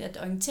virkelig tænkte, at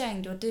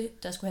orienteringen, det var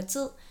det, der skulle have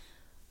tid.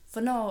 For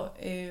når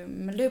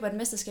man løber et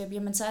mesterskab,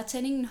 jamen, så er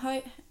tændingen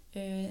høj,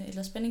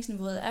 eller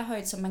spændingsniveauet er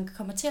højt, så man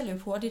kommer til at løbe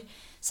hurtigt.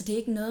 Så det er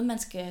ikke noget, man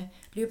skal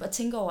løbe og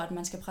tænke over, at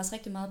man skal presse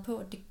rigtig meget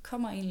på. Det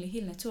kommer egentlig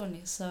helt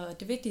naturligt. Så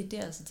det vigtige, det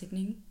er altså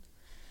teknikken.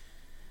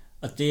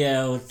 Og det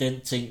er jo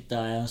den ting, der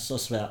er så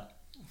svær,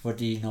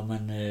 fordi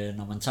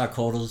når man tager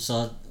kortet,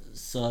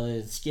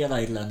 så sker der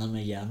et eller andet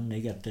med hjernen,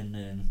 ikke? At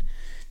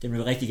den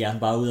vil rigtig gerne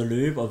bare ud og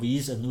løbe og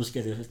vise, at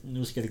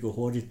nu skal det gå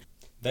hurtigt.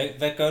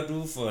 Hvad gør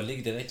du for at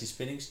ligge i det rigtige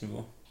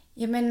spændingsniveau?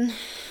 Jamen,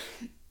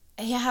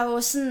 jeg har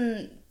jo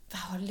sådan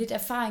lidt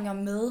erfaringer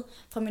med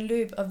fra min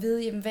løb og ved,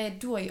 jamen, hvad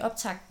dur i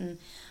optakten.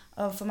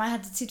 Og for mig har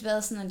det tit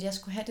været sådan, at jeg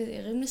skulle have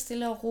det rimelig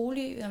stille og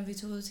roligt, når vi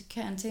tog ud til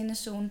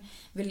karantænezonen.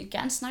 Jeg ville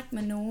gerne snakke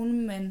med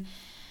nogen, men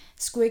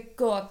skulle ikke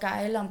gå og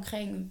gejle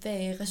omkring,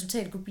 hvad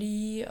resultatet kunne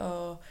blive.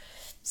 Og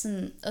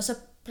så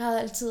plejede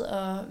jeg altid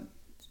at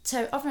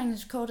tage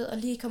opværmningskortet og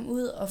lige komme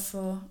ud og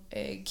få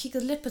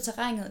kigget lidt på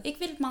terrænet. Ikke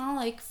vildt meget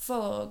og ikke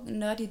få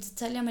nørdige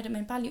detaljer med det,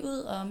 men bare lige ud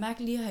og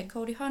mærke lige at have et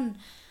kort i hånden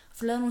og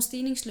få lavet nogle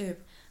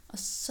stigningsløb. Og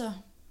så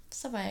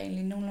var jeg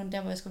egentlig nogenlunde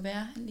der, hvor jeg skulle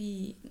være.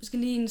 Måske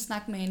lige en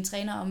snak med en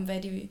træner om,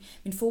 hvad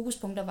mine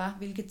fokuspunkter var,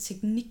 hvilke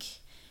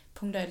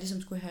teknikpunkter jeg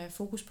ligesom skulle have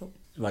fokus på.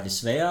 Var det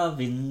sværere at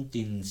vinde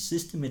dine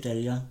sidste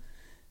medaljer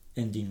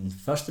end dine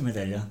første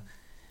medaljer?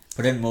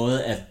 På den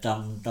måde, at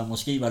der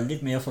måske var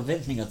lidt mere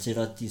forventninger til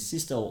dig de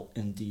sidste år,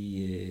 end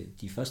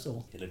de første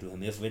år? Eller du havde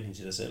mere forventning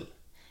til dig selv?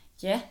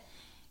 Ja,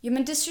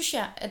 jamen det synes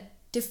jeg, at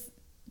det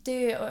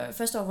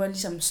første år, hvor jeg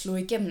ligesom slog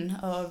igennem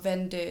og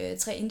vandt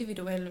 3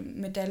 individuelle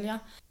medaljer,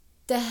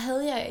 der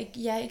havde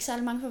jeg ikke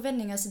særlig mange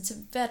forventninger, så til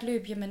hvert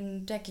løb,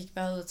 jamen der gik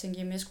bare ud og tænkte,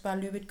 jamen jeg skulle bare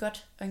løbe et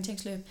godt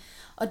orienteringsløb.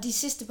 Og de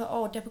sidste par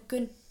år, der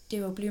begyndte det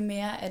jo at blive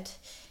mere, at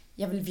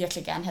jeg ville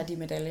virkelig gerne have de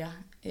medaljer.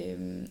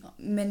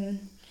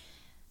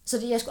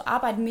 Så jeg skulle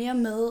arbejde mere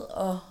med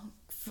at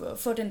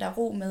få den der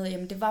ro med,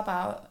 jamen det var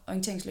bare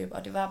orienteringsløb,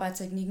 og det var bare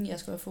teknikken, jeg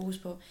skulle have fokus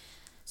på.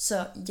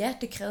 Så ja,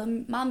 det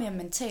krævede meget mere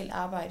mentalt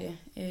arbejde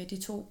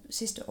de 2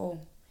 sidste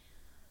år.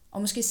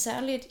 Og måske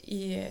særligt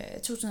i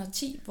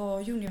 2010, hvor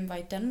junior var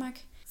i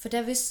Danmark. For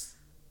der vidste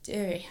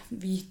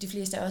vi, de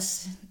fleste af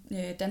os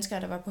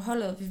danskere, der var på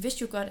holdet, vi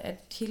vidste jo godt, at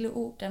hele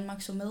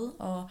Danmark så med,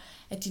 og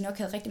at de nok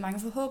havde rigtig mange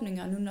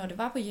forhåbninger nu, når det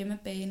var på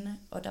hjemmebane,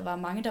 og der var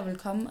mange, der ville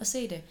komme og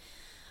se det.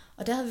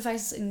 Og der havde vi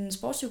faktisk en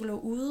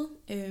sportspsykolog ude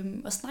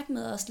og snakke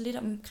med os lidt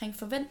omkring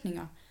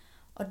forventninger.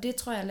 Og det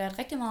tror jeg lærte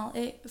rigtig meget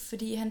af,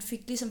 fordi han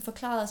fik ligesom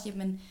forklaret os,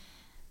 jamen,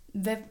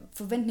 hvad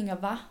forventninger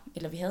var,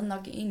 eller vi havde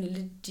nok egentlig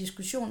lidt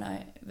diskussioner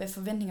af, hvad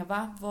forventninger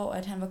var, hvor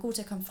at han var god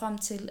til at komme frem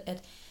til,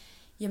 at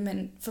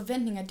jamen,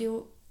 forventninger, det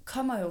jo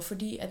kommer jo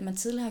fordi, at man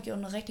tidligere har gjort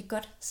noget rigtig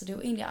godt, så det er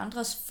jo egentlig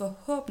andres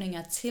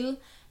forhåbninger til,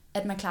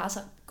 at man klarer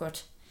sig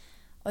godt.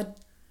 Og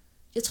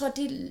jeg tror,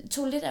 det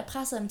tog lidt af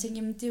presset, at man tænkte,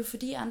 jamen det er jo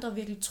fordi andre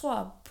virkelig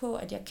tror på,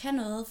 at jeg kan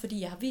noget,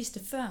 fordi jeg har vist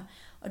det før,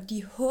 og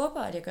de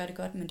håber, at jeg gør det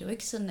godt, men det er jo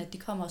ikke sådan, at de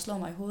kommer og slår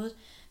mig i hovedet,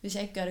 hvis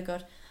jeg ikke gør det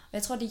godt. Og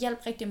jeg tror, det hjalp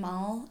rigtig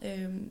meget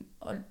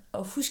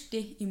at huske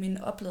det i min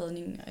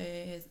opladning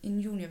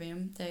inden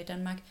junior-VM der i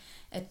Danmark,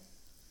 at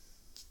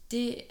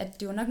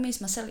det var nok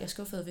mest mig selv, jeg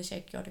skuffede, hvis jeg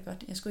ikke gjorde det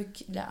godt. Jeg skulle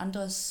ikke lade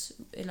andres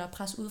eller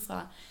pres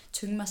udefra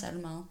tynge mig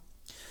særlig meget.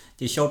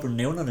 Det er sjovt, du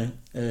nævner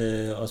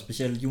det, og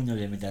specielt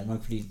junior-VM i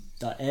Danmark, fordi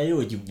der er jo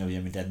et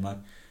junior-VM i Danmark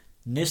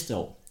næste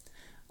år.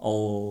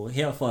 Og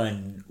her for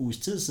en uges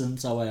tid siden,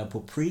 så var jeg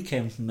på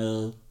pre-camp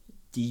med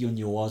de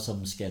juniorer,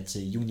 som skal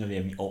til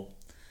junior-VM i år.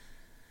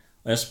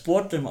 Og jeg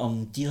spurgte dem,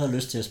 om de havde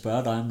lyst til at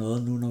spørge dig om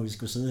noget, nu når vi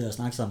skulle sidde her og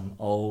snakke sammen.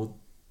 Og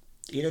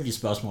et af de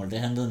spørgsmål, det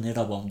handlede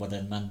netop om,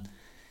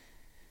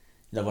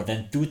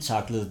 hvordan du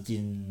taklede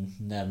din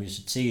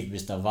nervøsitet,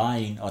 hvis der var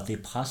en, og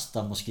det pres,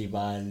 der måske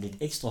var lidt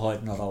ekstra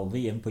højt, når der var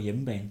VM på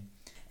hjemmebane.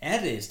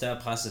 Er det et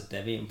større pres, at der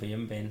er VM på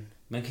hjemmebane?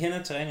 Man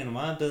kender terrænet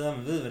meget bedre,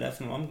 man ved, hvad det er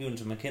for nogle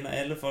omgivelser, man kender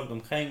alle folk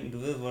omkring, du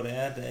ved, hvor det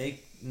er, der er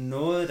ikke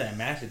noget, der er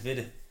mærkeligt ved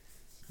det.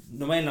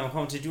 Normalt, når man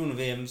kommer til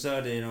junior-VM, så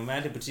er det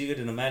normalt i butikker,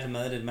 det er normalt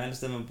mad, det er et normalt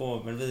sted, man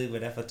bor, man ved ikke, hvad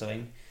det er for et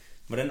terræn.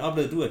 Hvordan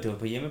oplevede du, at det var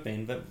på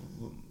hjemmebane?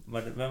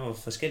 Hvad var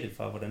forskelligt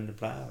fra, hvordan det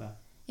plejer at være?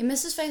 Jamen, jeg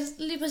synes faktisk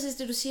lige præcis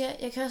det, du siger.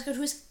 Jeg kan også godt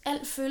huske, at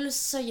alt føles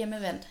så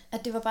hjemmevandt.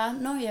 At det var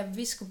bare,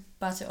 vi skulle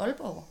bare til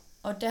Aalborg.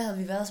 Og der havde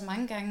vi været så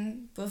mange gange,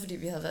 både fordi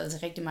vi havde været til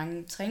rigtig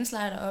mange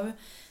træningslejre deroppe,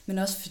 men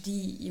også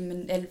fordi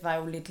alt var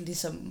jo lidt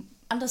ligesom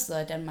andre steder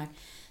i Danmark.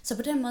 Så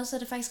på den måde så er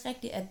det faktisk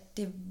rigtigt, at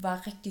det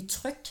var rigtig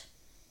trygt.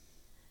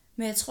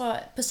 Men jeg tror,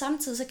 på samme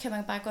tid, så kan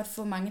man bare godt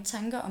få mange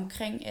tanker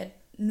omkring, at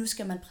nu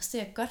skal man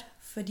præstere godt,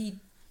 fordi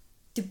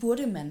det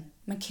burde man.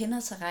 Man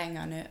kender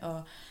terrænerne,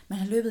 og man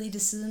har løbet i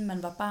det siden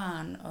man var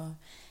barn. Og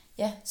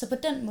ja, så på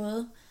den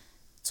måde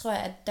tror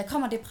jeg, at der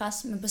kommer det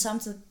pres, men på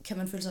samme tid kan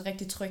man føle sig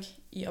rigtig tryg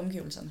i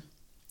omgivelserne.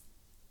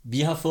 Vi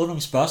har fået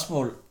nogle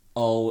spørgsmål,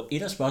 og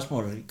et af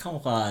spørgsmålene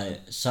kommer fra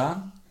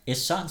Søren S.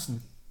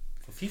 Sørensen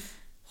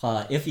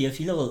fra FIF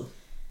Hillerød.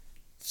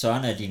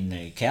 Søren er din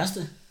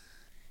kæreste.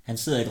 Han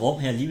sidder i et rum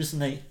her lige ved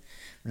siden af,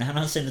 men han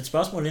har sendt et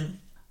spørgsmål ind,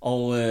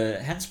 og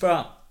han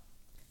spørger,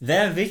 hvad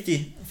er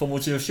vigtigt for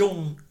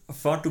motivationen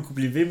for, at du kunne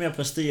blive ved med at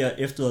præstere,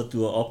 efter at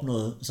du har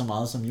opnået så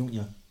meget som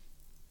junior?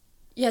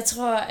 Jeg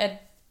tror, at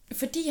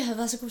fordi jeg havde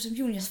været så god som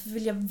junior, så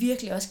ville jeg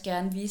virkelig også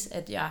gerne vise,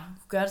 at jeg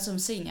kunne gøre det som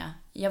senior.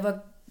 Jeg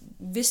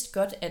vidste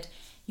godt, at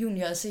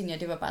junior og senior,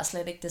 det var bare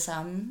slet ikke det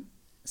samme.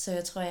 Så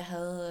jeg tror, jeg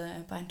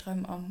havde bare en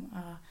drøm om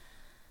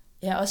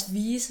at også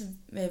vise,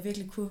 hvad jeg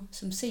virkelig kunne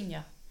som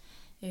senior.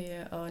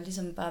 Og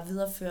ligesom bare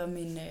videreføre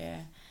min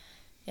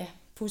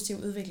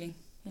positive udvikling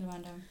hele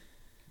vejen der.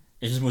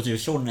 Jeg synes,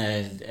 motivationen er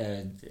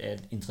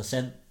et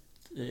interessant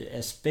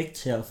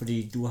aspekt her,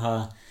 fordi du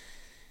har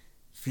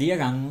flere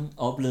gange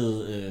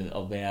oplevet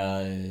at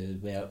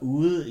være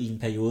ude i en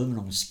periode med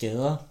nogle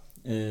skader,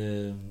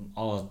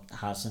 og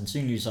har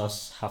sandsynligvis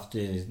også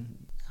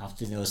haft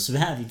det noget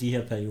svært i de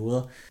her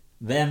perioder.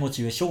 Hvad er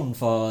motivationen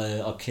for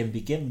at kæmpe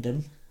igennem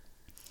dem?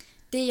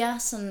 Det jeg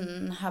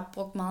sådan har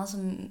brugt meget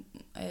som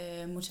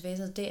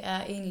motivator, det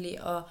er egentlig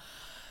at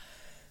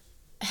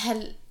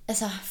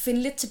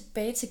finde lidt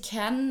tilbage til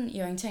kernen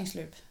i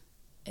orienteringsløb.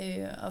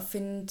 Og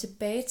finde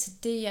tilbage til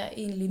det, jeg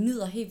egentlig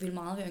nyder helt vildt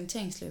meget ved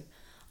orienteringsløb.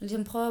 Og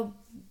ligesom prøve at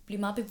blive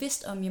meget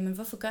bevidst om, jamen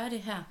hvorfor gør jeg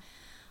det her?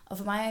 Og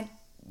for mig,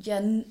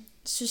 jeg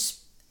synes,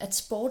 at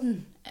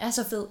sporten er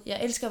så fed.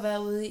 Jeg elsker at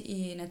være ude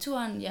i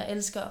naturen. Jeg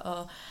elsker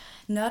at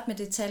nørde med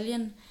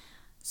detaljen.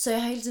 Så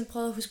jeg har hele tiden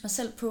prøvet at huske mig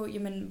selv på,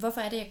 jamen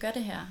hvorfor er det, jeg gør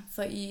det her?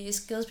 For i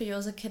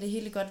skadesperioder, så kan det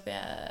hele godt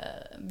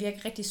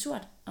virke rigtig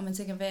surt, og man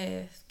tænker,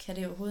 hvad kan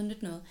det overhovedet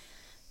nytte noget?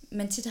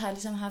 Men tit har jeg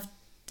ligesom haft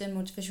den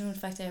motivation,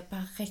 faktisk, at jeg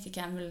bare rigtig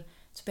gerne vil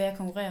tilbage og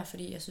konkurrere,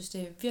 fordi jeg synes,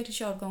 det er virkelig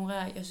sjovt at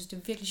konkurrere. Jeg synes, det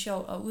er virkelig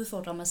sjovt at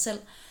udfordre mig selv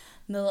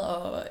med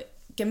at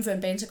gennemføre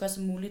en bane så godt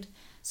som muligt.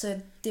 Så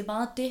det er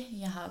meget det,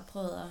 jeg har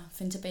prøvet at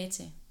finde tilbage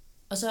til.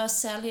 Og så også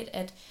særligt,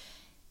 at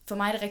for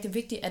mig er det rigtig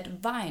vigtigt,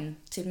 at vejen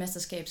til et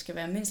mesterskab skal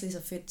være mindst lige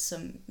så fedt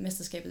som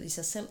mesterskabet i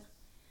sig selv.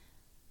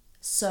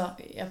 Så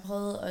jeg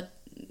prøvede at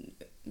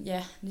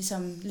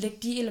ligesom lægge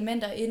de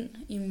elementer ind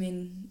i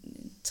min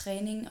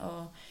træning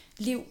og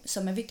liv,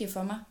 som er vigtige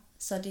for mig.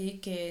 Så det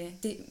ikke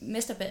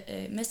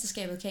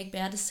mesterskabet kan ikke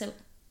bære det selv.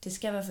 Det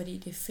skal være, fordi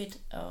det er fedt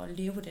at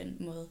leve på den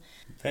måde.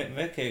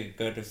 Hvad kan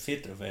gøre det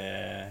fedt at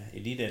være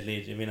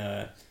eliteatlet? Jeg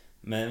mener,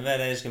 hver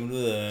dag skal man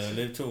ud og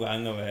løbe 2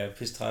 gange og være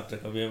pisstræt og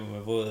komme hjem med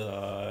våd,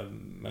 og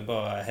man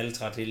går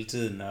halvtræt hele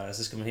tiden, og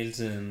så skal man hele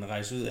tiden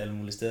rejse ud alle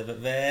mulige steder.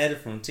 Hvad er det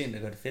for nogle ting, der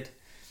gør det fedt?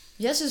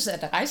 Jeg synes,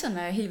 at rejserne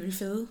er helt vildt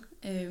fede.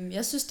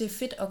 Jeg synes, det er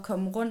fedt at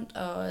komme rundt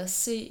og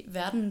se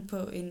verden på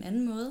en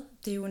anden måde.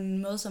 Det er jo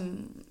en måde,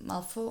 som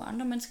meget få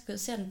andre mennesker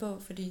ser den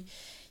på, fordi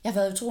jeg har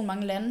været i utrolig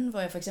mange lande, hvor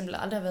jeg for eksempel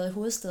aldrig har været i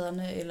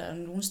hovedstederne eller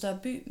nogen større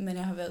by, men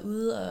jeg har været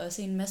ude og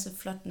se en masse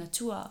flot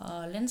natur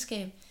og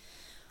landskab.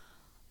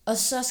 Og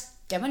så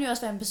skal man jo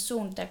også være en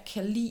person, der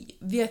kan lide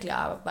virkelig at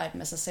arbejde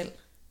med sig selv.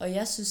 Og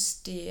jeg synes,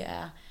 det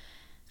er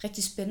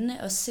rigtig spændende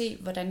at se,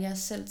 hvordan jeg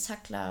selv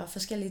takler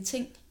forskellige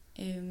ting.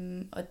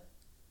 Og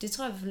det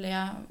tror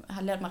jeg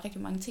har lært mig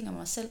rigtig mange ting om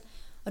mig selv.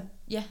 Og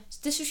ja,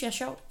 det synes jeg er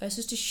sjovt, og jeg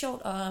synes, det er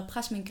sjovt at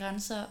presse mine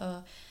grænser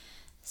og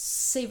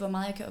se, hvor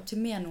meget jeg kan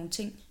optimere nogle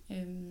ting.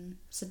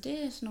 Så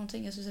det er sådan nogle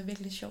ting, jeg synes er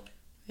virkelig sjovt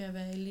ved at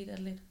være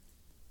eliteatlet.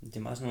 Det er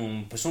meget sådan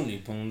nogle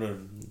personlige punkter,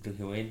 du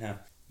hiver ind her.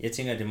 Jeg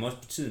tænker, at det må også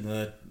betyde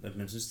noget, at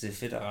man synes, det er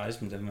fedt at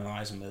rejse med dem, man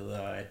rejser med,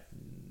 og at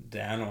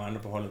der er nogle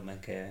andre på holdet, man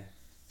kan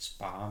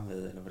spare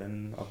med, eller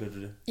hvordan oplever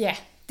du det? Ja,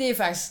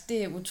 det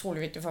er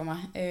utrolig vigtigt for mig.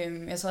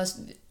 Jeg tror også,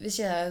 hvis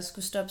jeg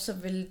skulle stoppe, så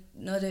ville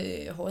noget af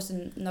det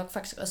hårdeste nok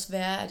faktisk også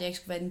være, at jeg ikke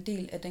skulle være en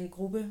del af den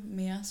gruppe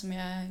mere, som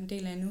jeg er en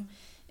del af nu.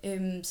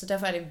 Så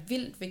derfor er det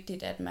vildt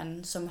vigtigt, at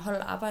man som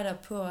hold arbejder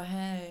på at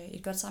have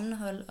et godt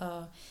sammenhold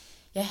og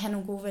have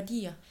nogle gode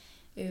værdier.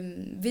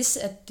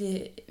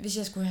 Hvis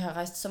jeg skulle have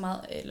rejst så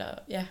meget, eller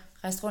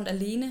rejst rundt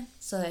alene,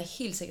 så er jeg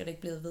helt sikkert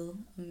ikke blevet ved,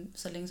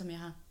 så længe som jeg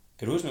har.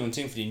 Kan du huske nogle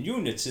ting fra din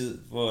juniortid,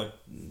 hvor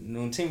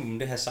nogle ting om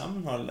det her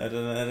sammenhold, er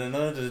der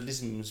noget, der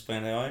ligesom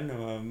springer i øjnene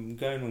og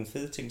gør nogle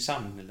fede ting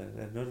sammen, eller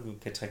er der noget, du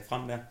kan trække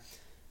frem der,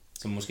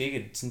 som måske ikke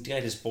er sådan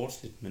direkte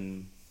sportsligt,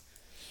 men...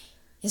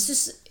 Jeg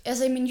synes,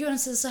 altså i min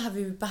juniortid, så har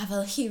vi bare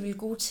været helt vildt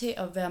gode til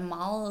at være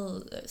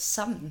meget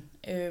sammen.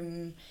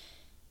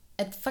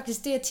 At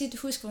faktisk det, jeg tit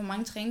husker på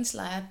mange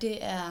træningslejre,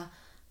 det er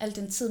al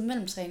den tid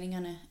mellem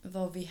træningerne,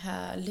 hvor vi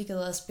har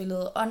ligget og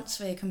spillet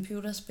åndssvage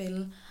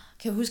computerspil.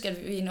 Kan huske,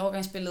 at vi i en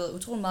årgang spillede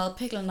utrolig meget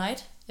Pickle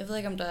Night. Jeg ved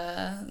ikke, om der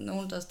er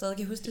nogen, der stadig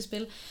kan huske det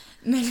spil.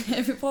 Men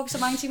vi brugte så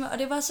mange timer, og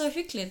det var så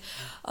hyggeligt.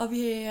 Og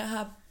vi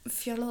har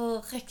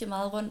fjollet rigtig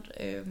meget rundt.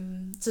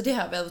 Så det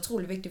har været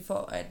utrolig vigtigt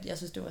for, at jeg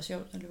synes, det var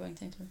sjovt at løbe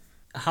orienteringsspil.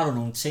 Har du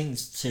nogle ting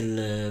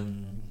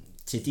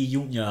til de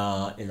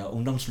juniorer eller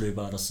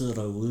ungdomsløbere, der sidder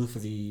derude?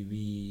 Fordi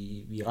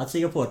vi er ret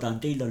sikre på, at der er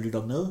en del, der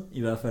lytter med,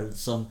 i hvert fald,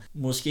 som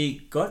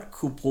måske godt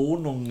kunne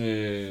bruge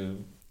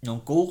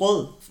nogle gode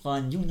råd fra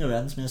en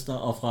junior-verdensmester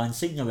og fra en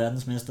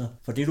senior-verdensmester,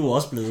 for det er du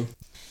også blevet.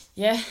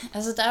 Ja,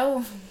 altså der er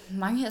jo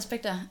mange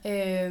aspekter,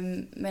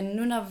 men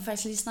nu når vi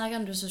faktisk lige snakker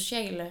om det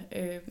sociale,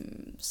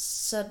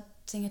 så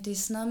tænker jeg, det er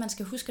sådan noget, man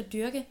skal huske at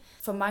dyrke.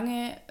 For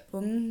mange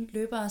unge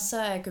løbere,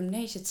 så er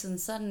gymnasietiden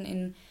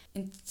sådan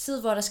en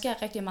tid, hvor der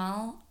sker rigtig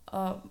meget,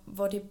 og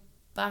hvor det er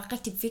bare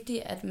rigtig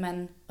vigtigt, at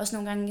man også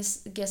nogle gange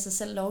giver sig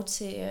selv lov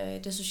til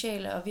det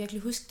sociale og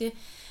virkelig huske det.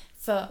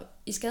 For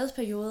i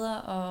skadesperioder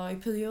og i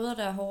perioder,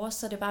 der er hårde,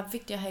 så er det bare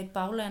vigtigt at have et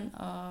bagland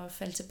og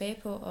falde tilbage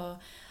på og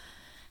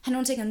have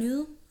nogle ting at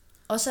nyde.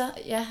 Og så,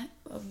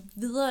 og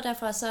videre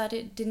derfra, så er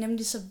det er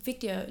nemlig så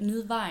vigtigt at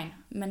nyde vejen.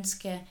 Man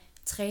skal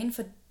træne,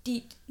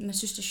 fordi man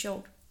synes, det er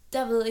sjovt.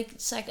 Der ved ikke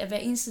sagt, at hver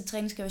eneste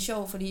træning skal være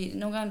sjov, fordi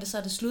nogle gange så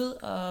er det slud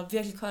og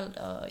virkelig koldt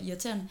og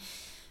irriterende.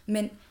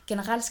 Men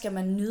generelt skal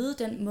man nyde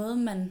den måde,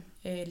 man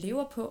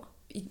lever på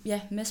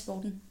med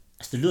sporten.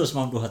 Altså det lyder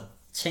som om, du har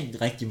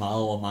tænkt rigtig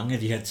meget over mange af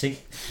de her ting,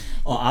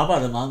 og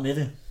arbejdet meget med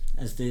det.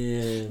 Altså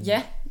det...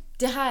 Ja,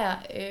 det har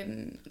jeg.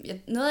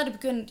 Noget af det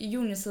begyndt i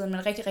junitiden,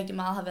 men rigtig, rigtig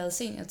meget har været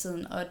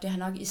seniortiden, og det har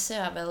nok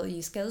især været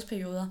i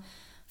skadesperioder,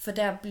 for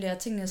der bliver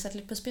tingene sat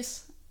lidt på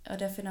spids, og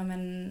der finder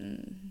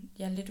man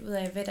lidt ud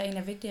af, hvad der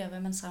egentlig er vigtigt, og hvad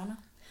man savner.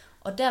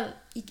 Og der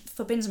i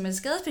forbindelse med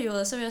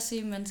skadesperioder, så vil jeg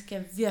sige, at man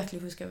skal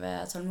virkelig huske at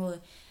være tålmodig.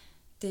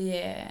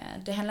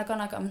 Det handler godt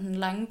nok om den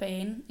lange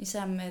bane,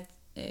 især med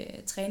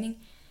træning.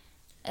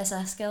 Altså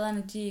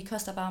skaderne, de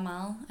koster bare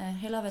meget.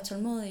 Hellere være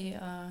tålmodig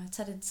og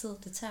tage det tid,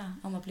 det tager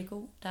om at blive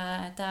god. Der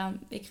er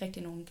ikke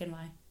rigtig nogen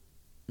genvej.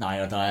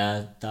 Nej, og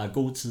der er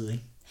god tid,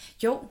 ikke?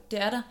 Jo,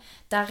 det er der.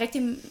 Der er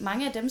rigtig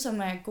mange af dem,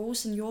 som er gode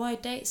seniorer i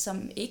dag,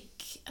 som ikke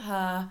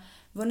har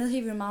vundet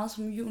helt vildt meget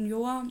som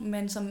juniorer,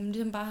 men som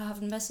ligesom bare har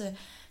haft en masse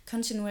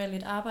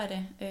kontinuerligt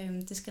arbejde.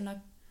 Det skal nok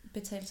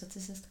betale sig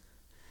til sidst.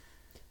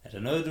 Er der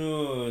noget,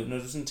 når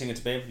du sådan tænker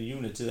tilbage på din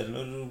juniortid, er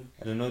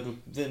der noget, du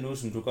ved nu,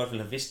 som du godt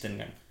ville have vidst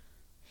dengang?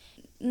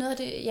 Noget af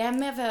det,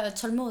 med at være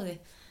tålmodig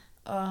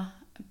og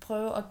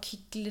prøve at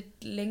kigge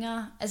lidt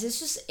længere. Altså jeg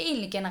synes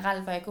egentlig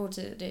generelt var jeg god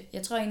til det.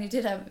 Jeg tror egentlig,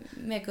 det der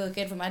med at gå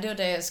galt for mig, det var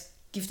da jeg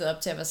skiftede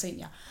op til at være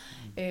senior.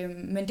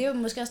 Men det er jo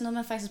måske også noget,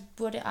 man faktisk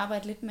burde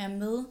arbejde lidt mere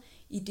med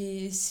i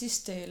det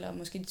sidste, eller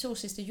måske de 2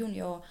 sidste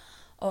juniorår,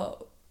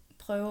 og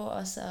prøve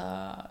også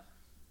at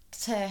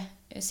tage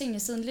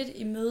seniorsiden lidt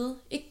i møde.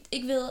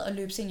 Ikke ved at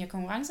løbe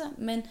seniorkonkurrencer,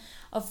 men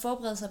at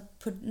forberede sig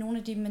på nogle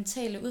af de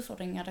mentale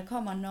udfordringer, der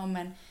kommer, når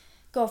man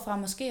går fra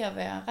måske at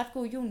være ret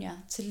god junior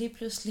til lige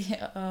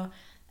pludselig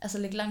at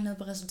ligge langt ned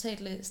på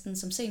resultatlisten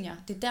som senior.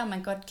 Det er der,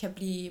 man godt kan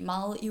blive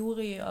meget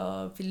ivrig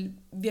og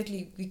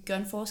virkelig vil gøre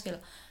en forskel,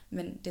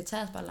 men det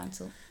tager altså bare lang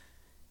tid.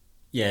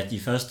 Ja, de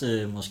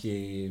første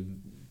måske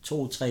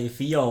 2, 3,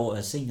 4 år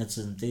af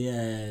seniortiden, det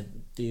er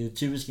jo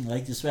typisk en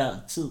rigtig svær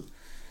tid,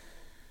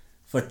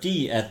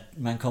 fordi at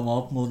man kommer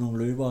op mod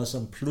nogle løbere,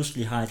 som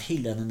pludselig har et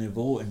helt andet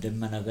niveau, end dem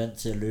man er vant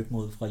til at løbe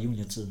mod fra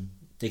juniortiden.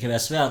 Det kan være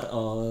svært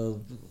at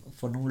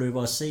få nogle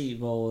løbere at se,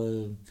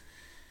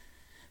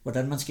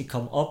 hvordan man skal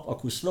komme op og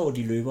kunne slå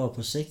de løbere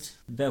på sigt.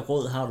 Hvad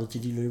råd har du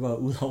til de løbere,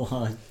 udover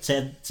at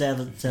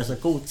tage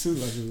sig god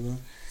tid og så videre?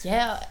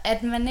 Ja,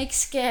 at man ikke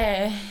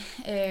skal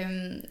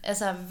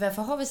være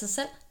for hård ved sig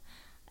selv.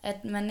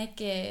 At man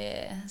ikke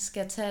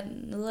skal tage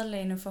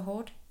nederlagene for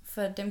hårdt.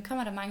 for dem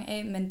kommer der mange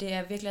af, men det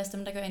er virkelig også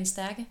dem, der gør en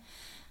stærke.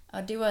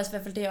 Og det var også i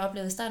hvert fald det, jeg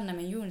oplevede i starten af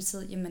min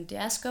junitid. Jamen, det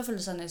er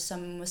skuffelserne, som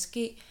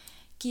måske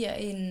giver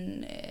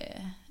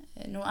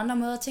nogle andre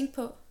måder at tænke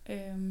på.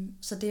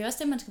 Så det er også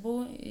det, man skal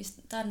bruge i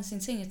starten af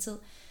sin seniortid.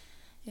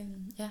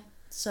 Ja.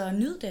 Så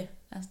nyd det.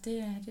 Altså, det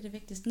er det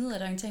vigtigste. Nyd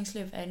at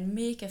orienteringsløb er en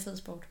mega fed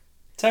sport.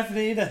 Tak for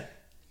det, Ida.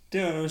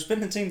 Det var jo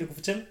spændende ting, du kunne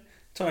fortælle.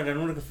 Tror jeg, der er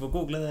nogen, der kan få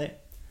god glæde af.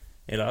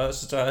 Eller også,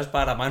 så tror jeg også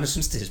bare, at der er mange, der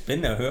synes, det er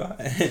spændende at høre.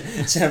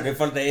 Selvom det er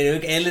folk, der er jo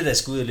ikke alle, der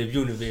skal ud og løbe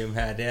juni-VM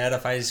her. Det er der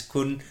faktisk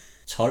kun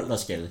 12, der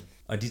skal.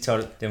 Og de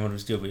 12, dem må du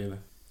styre på, Jeppe.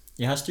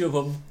 Jeg har styr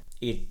på dem.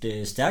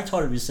 Et stærkt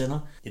hold, vi sender.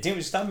 Jeg tænker,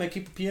 vi skal starte med at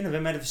kigge på pigerne.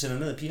 Hvem er det, vi sender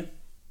ned af piger?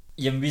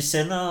 Jamen, vi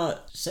sender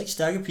 6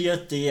 stærke piger.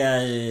 Det er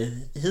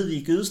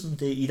Hedvig Gydesen,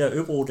 det er Ida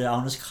Øbro, det er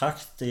Agnes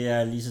Krak, det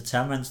er Lise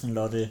Termansen,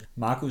 Lotte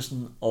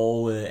Markusen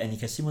og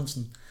Annika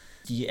Simonsen.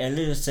 De er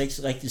alle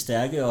 6 rigtig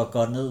stærke og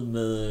går ned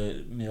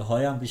med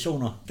høje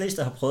ambitioner. De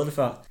fleste har prøvet det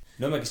før.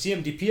 Noget man kan sige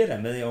om de piger, der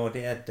er med i år,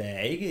 det er, at der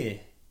er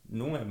ikke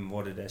nogen af dem,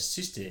 hvor det er deres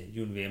sidste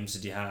juni-VM, så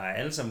de har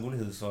alle sammen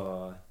mulighed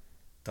for at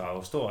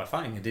drage stor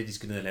erfaring af det, de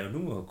skal ned og lave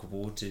nu og kunne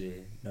bruge til,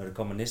 når det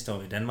kommer næste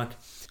år i Danmark.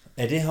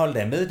 Af det hold,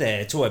 der er med, der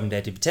er 2 af dem, der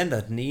er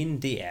debutanter. Den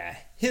ene, det er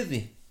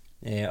Hedvig,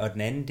 og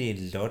den anden, det er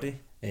Lotte.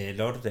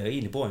 Lotte, der jo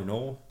egentlig bor i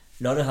Norge.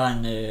 Lotte har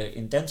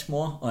en dansk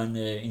mor og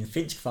en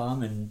finsk far,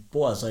 men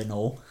bor altså i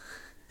Norge.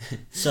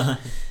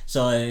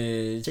 så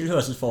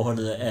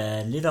tilhørselsforholdet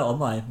er lidt af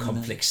omvej.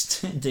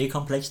 Komplekst. Det er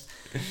komplekst.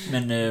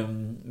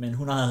 Men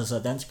hun har altså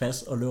dansk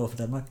pas og løber for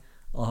Danmark,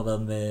 og har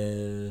været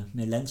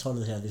med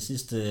landsholdet her det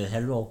sidste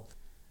halve år.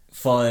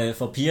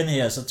 For pigerne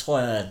her, så tror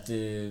jeg, at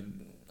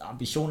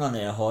ambitionerne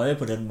er høje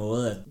på den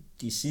måde, at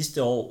de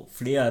sidste år,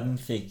 flere af dem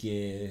fik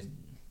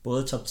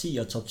både top 10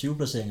 og top 20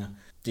 placeringer.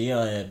 Det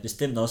er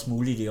bestemt også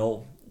muligt i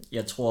år.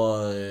 Jeg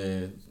tror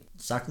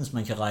sagtens,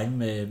 man kan regne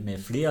med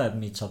flere af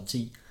dem i top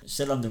 10.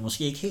 Selvom det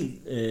måske ikke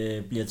helt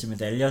bliver til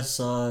medaljer,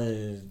 så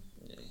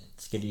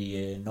skal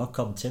de nok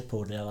komme tæt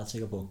på, det er jeg ret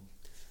sikker på.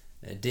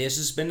 Det, jeg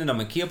synes er spændende, når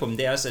man kigger på dem,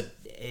 det er også,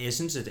 at jeg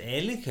synes, at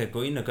alle kan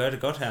gå ind og gøre det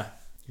godt her.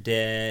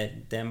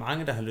 Der er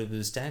mange, der har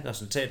løbet stærke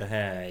resultater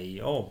her i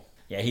år.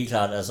 Ja, helt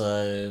klart.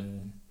 Altså,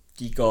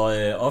 de går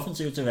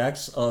offensivt til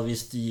værks, og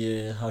hvis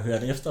de har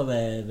hørt efter,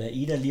 hvad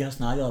Ida lige har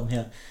snakket om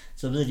her,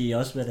 så ved de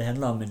også, hvad det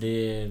handler om, men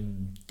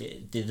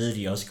det ved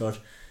de også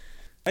godt.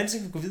 Og så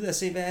kan vi gå videre og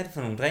se, hvad er det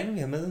for nogle drenge, vi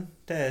har med.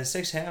 Der er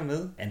 6 herrer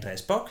med.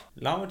 Andreas Bock,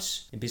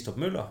 Laurits, Bistrup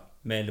Møller,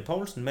 Malte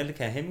Poulsen, Malte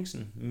Kjær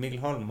Hemmingsen, Mikkel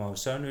Holm og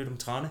Søren Ødum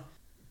Trane.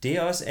 Det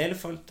er også alle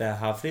folk, der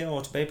har flere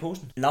år tilbage i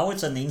posen.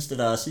 Laurits er den eneste,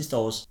 der er sidste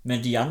års,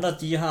 men de andre,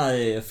 de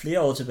har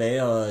flere år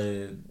tilbage, og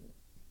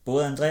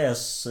både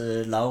Andreas,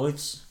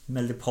 Laurits,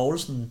 Malte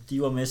Poulsen,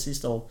 de var med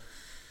sidste år.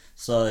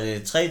 Så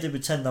 3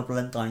 debutanter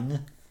blandt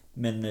drengene,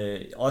 men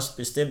også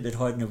bestemt et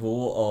højt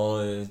niveau,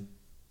 og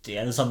det er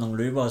alle sammen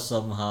nogle løbere,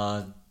 som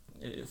har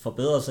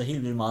forbedret sig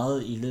helt vildt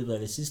meget i løbet af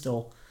det sidste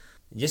år.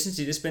 Jeg synes,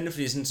 det er spændende,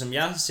 fordi sådan som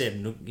jeg ser dem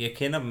nu, jeg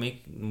kender dem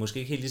ikke, måske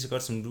ikke helt lige så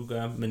godt, som du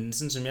gør, men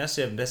sådan som jeg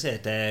ser dem, der ser jeg,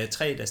 at der er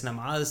 3, der sådan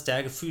er meget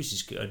stærke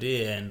fysiske, og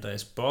det er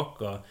Andreas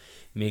Bock og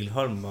Mikkel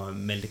Holm og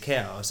Malte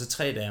Kjær, og så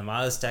 3, der er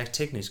meget stærkt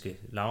tekniske,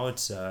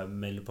 Laurits og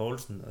Malte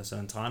Poulsen og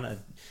Søren Trane.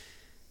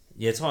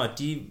 Jeg tror, at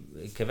de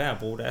kan være at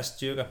bruge deres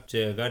styrker til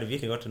at gøre det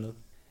virkelig godt dernede.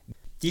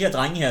 De her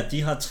drenge her,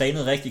 de har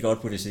trænet rigtig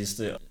godt på det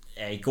sidste,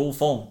 er i god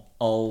form,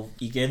 og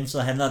igen så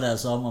handler det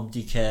altså om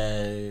de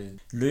kan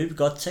løbe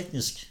godt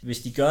teknisk. Hvis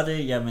de gør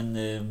det, jamen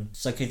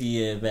så kan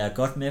de være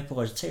godt med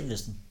på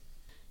resultatlisten.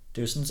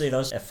 Det er jo sådan set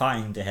også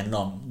erfaringen, det handler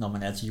om, når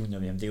man er til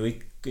junior-VM. Det er jo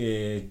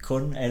ikke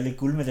kun alle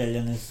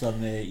guldmedaljerne, som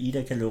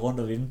Ida kan løbe rundt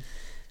og vinde.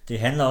 Det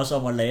handler også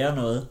om at lære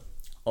noget,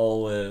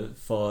 og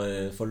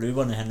for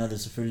løberne handler det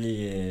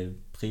selvfølgelig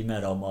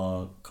primært om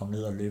at komme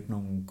ned og løbe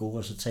nogle gode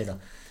resultater.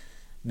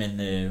 Men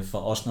for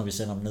os, når vi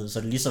sender dem ned, så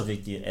er det lige så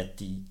vigtigt, at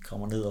de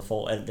kommer ned og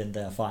får al den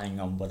der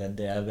erfaring om, hvordan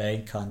det er at være i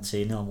en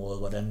karantæneområde,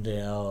 hvordan det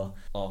er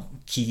at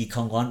kigge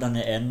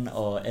konkurrenterne an,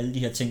 og alle de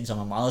her ting, som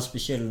er meget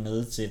specielle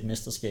nede til et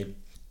mesterskab.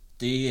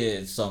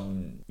 Det,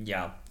 som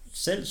jeg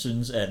selv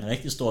synes er en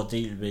rigtig stor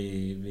del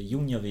ved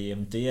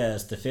junior-VM, det er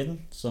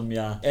stafetten, som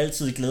jeg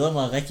altid glæder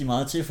mig rigtig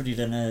meget til, fordi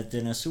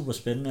den er super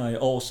spændende, og i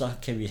år så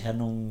kan vi have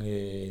nogle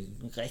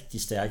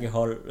rigtig stærke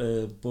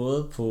hold,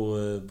 både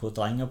på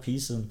drenge- og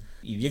pigesiden.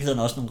 I virkeligheden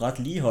også nogle ret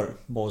lige hold.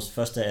 Vores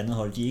første og andet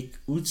hold, de er ikke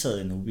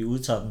udtaget endnu. Vi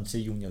udtager dem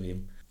til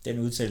junior-VM. Den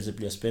udtagelse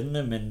bliver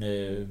spændende,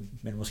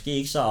 men måske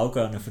ikke så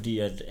afgørende, fordi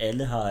at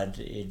alle har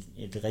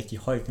et rigtig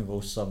højt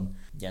niveau, som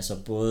ja, så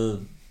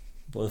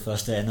både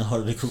første og andet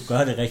hold vil kunne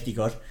gøre det rigtig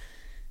godt.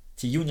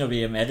 Til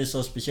junior-VM er det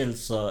så specielt,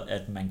 så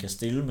at man kan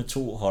stille med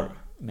 2 hold,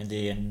 men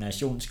det er en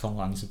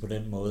nationskonkurrence på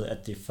den måde,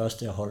 at det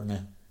første af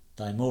holdene,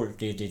 der er i mål,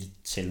 det er det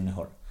tællende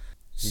hold.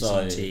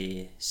 Så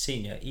til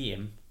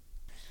senior-EM.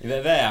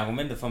 Hvad er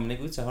argumentet for, at man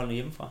ikke udtager holdene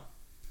hjemmefra?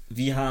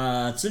 Vi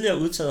har tidligere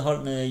udtaget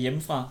holdene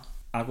hjemmefra.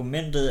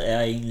 Argumentet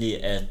er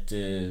egentlig, at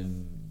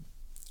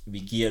vi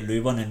giver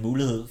løberne en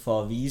mulighed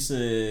for at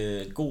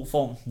vise god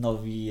form,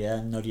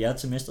 når de er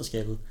til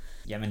mesterskabet.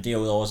 Jamen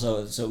derudover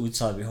så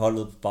udtager vi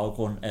holdet på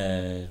baggrund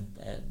af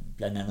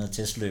blandt andet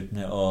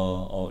testløbene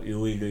og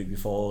øvrige løb i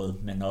foråret,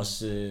 men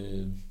også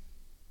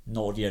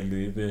når de at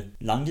løbe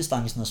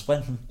langdistancen og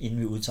sprinten, inden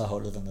vi udtager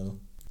holdet dernede.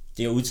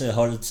 Det at udtage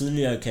holdet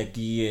tidligere kan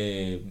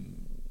give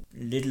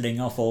lidt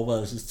længere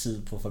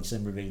forberedelsestid på for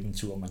eksempel hvilken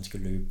tur man skal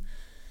løbe.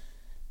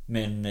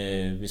 Men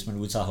hvis man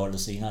udtager holdet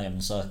senere,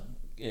 jamen så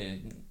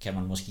kan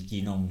man måske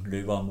give nogle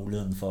løbere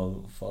muligheden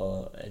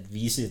for at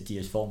vise, at de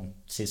er i form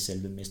til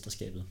selve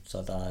mesterskabet.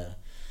 Så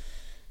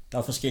der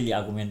er forskellige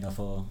argumenter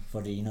for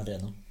det ene og det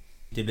andet.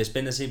 Det bliver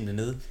spændende at se dem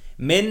dernede.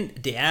 Men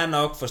det er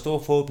nok for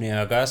store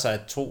forhåbninger at gøre sig at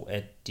tro,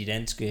 at de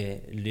danske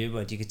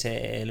løbere, de kan tage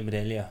alle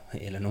medaljer,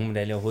 eller nogle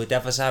medaljer overhovedet.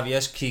 Derfor så har vi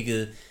også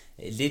kigget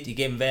lidt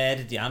igennem, hvad er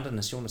det, de andre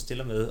nationer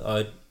stiller med.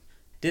 Og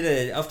det,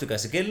 der ofte gør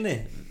sig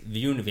gældende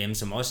ved juni-VM,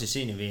 som også i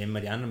senior-VM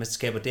og de andre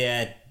mesterskaber, det er,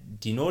 at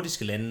de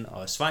nordiske lande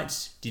og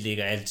Schweiz, de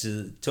ligger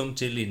altid tungt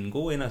til i den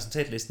gode ende af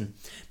resultatlisten.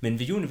 Men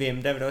ved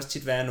juni-VM, der vil der også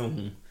tit være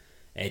nogle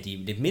af de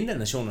lidt mindre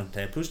nationer,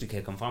 der pludselig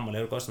kan komme frem og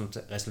lave et godt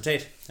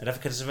resultat. Og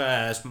derfor kan det så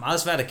være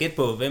meget svært at gætte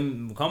på,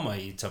 hvem kommer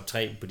i top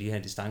 3 på de her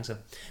distancer.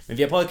 Men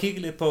vi har prøvet at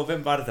kigge lidt på,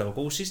 hvem var det, der var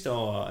gode sidste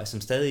år, og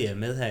som stadig er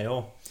med her i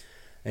år.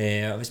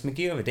 Og hvis man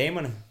kigger ved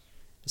damerne,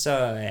 så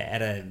er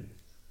der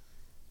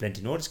blandt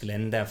de nordiske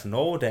lande, der for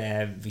Norge, der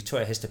er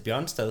Victoria Hester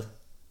Bjørnstad,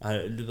 og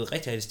har løbet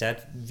rigtig, rigtig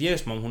stærkt. Virker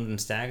som om hun er den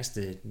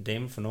stærkeste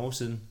dame for Norge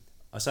siden.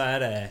 Og så er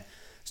der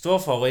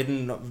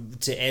storfavoritten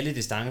til alle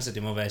distancer,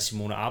 det må være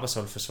Simone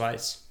Abersholt for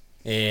Schweiz.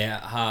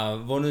 Har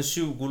vundet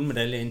 7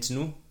 guldmedaljer indtil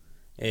nu.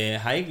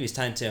 Har ikke vist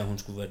tegn til, at hun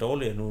skulle være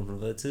dårligere, nu hun har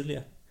været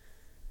tidligere.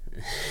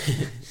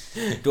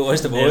 Du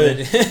ryster på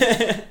hovedet.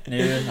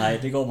 Nej,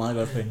 det går meget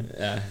godt for hende.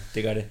 Ja,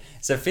 det gør det.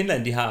 Så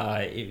Finland, de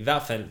har i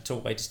hvert fald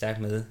 2 rigtig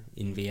stærkt med.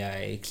 En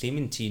via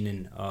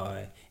Clementinen og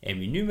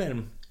Amy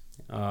Nymalm.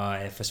 Og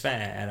for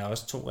Sverige er der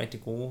også 2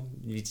 rigtig gode.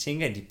 Vi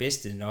tænker, at de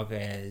bedste nok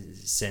er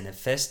Sanna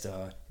Fast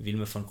og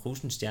Vilma von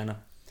Krusenstjerner.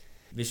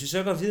 Hvis vi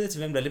så går videre til,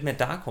 hvem der er lidt mere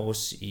dark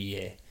horse i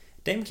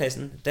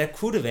dameklassen, der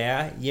kunne det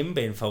være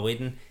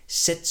hjemmebanefavoritten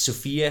Zet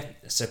Sofia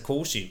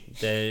Sarkozy,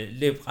 der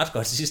løb ret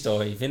godt sidste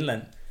år i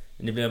Finland.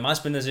 Men det bliver meget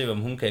spændende at se,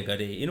 om hun kan gøre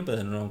det endnu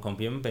bedre, når hun kommer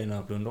på hjemmebane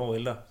og bliver en år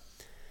ældre.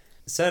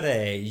 Så er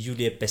der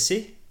Julia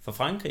Basset fra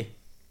Frankrig.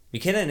 Vi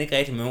kender hende ikke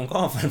rigtigt, men hun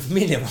kommer fra en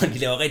familie, hvor de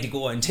laver rigtig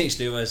gode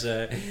orienteringsløber,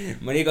 så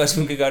må det ikke også,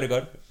 hun kan gøre det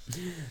godt.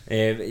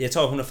 Jeg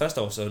tror, hun er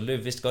første år, så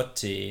løb vist godt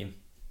til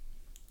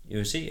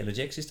UFC eller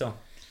Jack sidste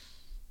år.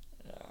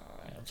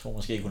 Jeg tror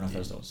måske ikke, hun er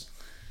første års.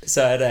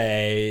 Så er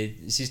der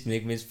sidst men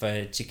ikke mindst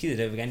fra Tjekkiet,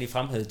 der vil gerne lige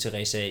fremhæve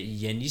Teresa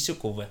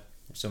Janisokova,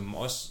 som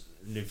også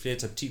løb flere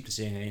top 10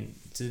 placeringer ind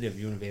tidligere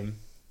ved juni-VM,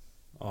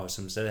 og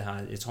som stadig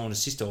har, jeg tror hun er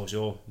sidste års i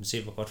år, vi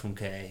ser hvor godt hun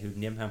kan hive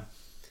den hjem her.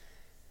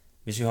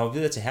 Hvis vi hopper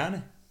videre til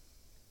herrene,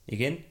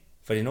 igen,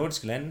 for de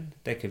nordiske lande,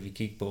 der kan vi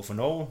kigge på for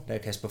Norge, der er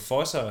Kasper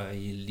Fosser og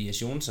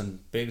Elias Jonsson,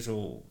 begge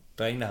 2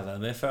 drenge, der har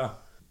været med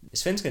før.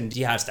 Svenskerne,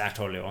 de har et stærkt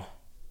hold i år.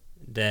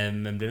 Da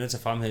man bliver nødt til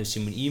at fremhæve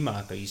Simon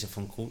Imark og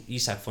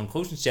Isak von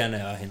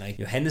Krusenstjerner og Henrik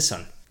Johannesson.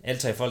 Alle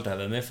 3 folk, der har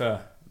været med før,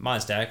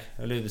 meget stærk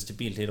og løbet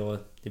stabilt hele året.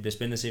 Det bliver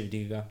spændende at se, hvad de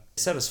kan gøre.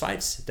 Så er der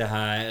Schweiz, der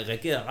har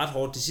reageret ret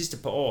hårdt. De sidste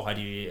par år har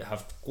de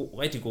haft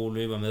rigtig gode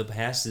løbere med på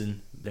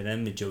herresiden, blandt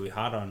andet med Joey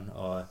Hardon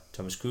og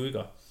Thomas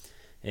Krüger.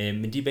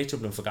 Men de er begge 2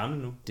 blevet for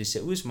gamle nu. Det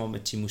ser ud som om,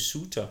 at Timo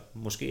Suter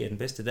måske er den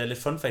bedste. Der er lidt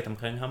fun fact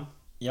omkring ham.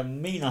 Jeg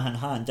mener, han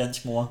har en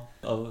dansk mor,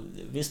 og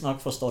hvis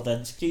nok forstår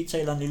dansk. De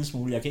taler en lille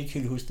smule, jeg kan ikke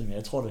helt huske det, men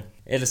jeg tror det.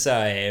 Ellers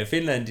så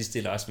Finland, de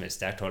stiller også med et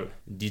stærkt hold.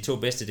 De 2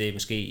 bedste, det er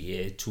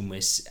måske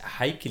Thomas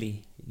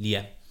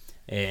Heikkila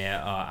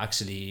og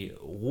Akseli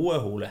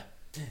Ruahola.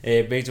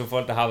 Begge 2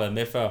 folk, der har været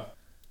med før.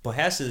 På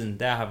herresiden,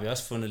 der har vi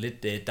også fundet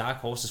lidt dark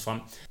horses frem.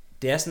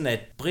 Det er sådan, at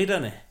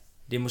britterne,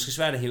 det er måske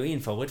svært at hæve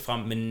en favorit frem,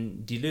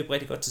 men de løb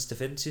rigtig godt til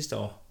stafetten sidste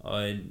år,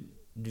 og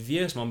det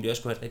virker som om, de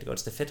også kunne have et rigtig godt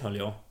stafethold i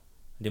år.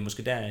 Det er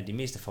måske der de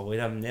meste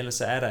favoritter, men ellers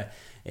så er der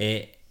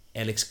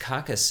Alex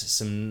Karkas,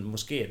 som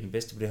måske er den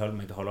bedste på det hold,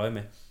 man kan holde øje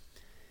med.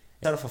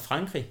 Så er der fra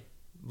Frankrig,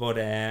 hvor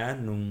der er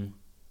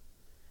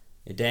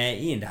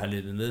en, der har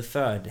løbet med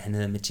før, han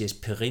hedder Mathias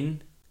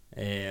Perrin,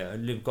 og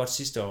løb godt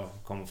sidste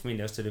år, kommer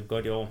formentlig også til at løbe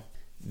godt i år.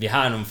 Vi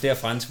har nogle flere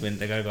franskmænd,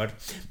 der gør det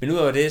godt. Men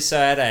udover det, så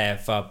er der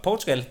fra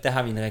Portugal, der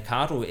har vi en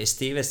Ricardo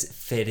Esteves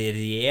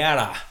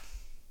Ferreira.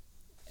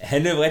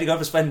 Han løb rigtig godt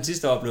på sprinten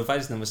sidste år, og blev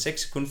faktisk nummer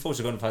 6, kun få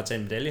sekunder fra at tage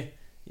en medalje.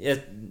 Jeg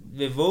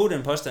vil våge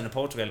den påstand, at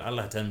Portugal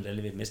aldrig har taget en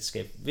medalje ved et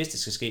mesterskab. Hvis det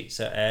skal ske,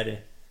 så er det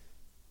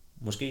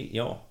måske i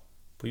år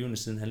på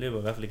junisiden. Han løber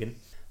i hvert fald igen.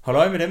 Hold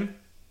øje med dem.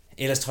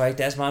 Ellers tror jeg ikke,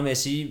 der er så meget med at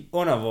sige.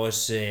 Under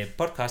vores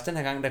podcast den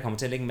her gang, der kommer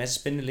til at lægge en masse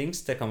spændende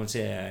links. Der kommer til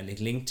at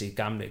lægge link til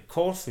gamle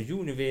kort for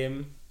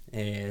juni-VM.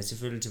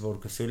 Selvfølgelig til, hvor du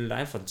kan følge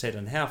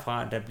live-resultaterne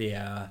herfra. Der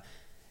bliver...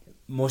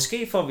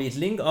 Måske får vi et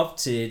link op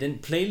til den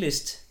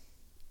playlist,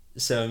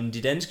 som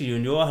de danske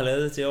juniorer har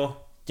lavet til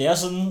år. Det er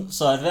sådan,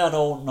 så at hvert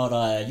år, når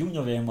der er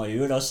junior-VM og i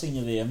øvrigt også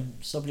senior-VM,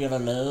 så bliver der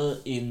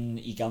lavet en,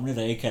 i gamle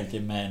dage kaldte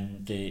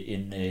man det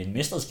en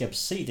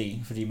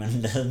mesterskabs-CD, fordi man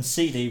lavede en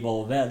CD,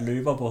 hvor hver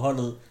løber på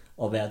holdet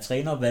og hver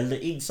træner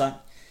valgte en sang.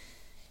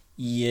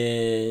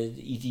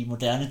 I de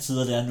moderne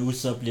tider der nu,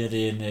 så bliver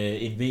det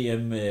en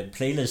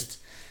VM-playlist.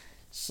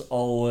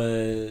 Og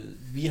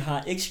vi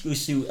har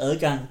eksklusiv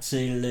adgang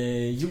til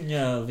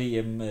Junior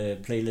VM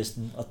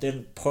playlisten, og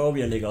den prøver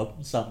vi at lægge op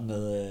sammen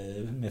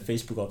med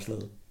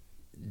Facebook-opslaget.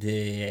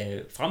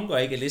 Det fremgår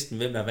ikke af listen,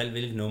 hvem der har valgt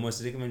hvilke numre,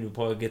 så det kan man jo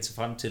prøve at gætte sig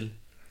frem til.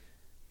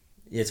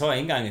 Jeg tror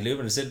ikke engang, at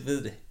løberne selv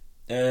ved det.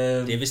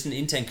 Det er vist en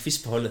intern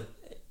quiz på holdet.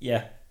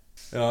 Ja.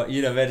 Og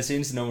Ida, hvad er det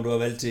seneste nummer, du har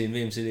valgt til en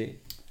VM-CD?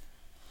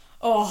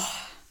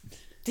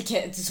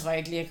 Det tror jeg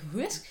ikke lige, jeg kan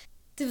huske.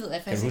 Det ved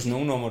jeg faktisk. Kan du huske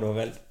nogle numre, du har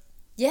valgt?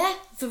 Ja,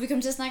 for vi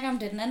kom til at snakke om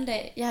det den anden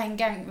dag. Jeg har ikke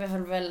engang i hvert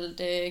fald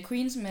valgt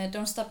Queens med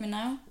Don't Stop Me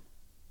Now.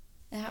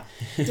 Ja,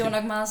 det var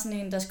nok meget sådan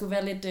en, der skulle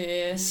være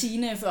lidt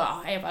sigende,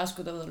 for jeg bare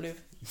skulle derud og løbe.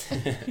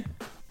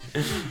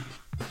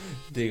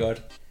 Det er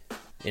godt.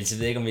 Ellers ved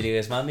jeg ikke, om vi lægger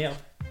os meget mere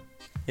op.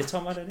 Jeg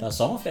tror meget, det er det. Der er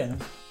sommerferie nu.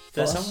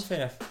 Der er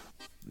sommerferie.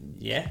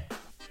 Ja.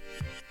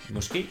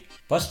 Måske.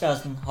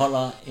 Podcasten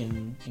holder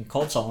en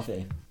kort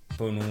sommerferie.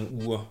 På nogle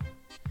uger.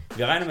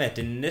 Vi regner med, at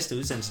den næste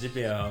udsendelse, det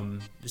bliver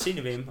om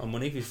senior-VM, og må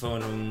ikke vi får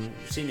nogle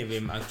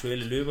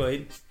senior-VM-aktuelle løbere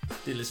ind.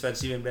 Det er lidt svært at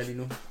sige, hvem der er lige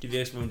nu. De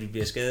virker som om, de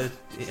bliver skadet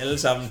alle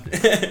sammen.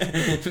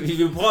 Vi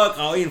vil prøve at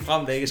grave en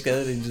frem, der ikke er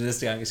skadet indtil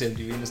næste gang, selvom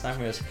de vil ind og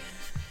snakke med os.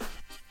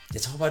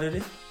 Jeg tror bare, det er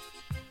det.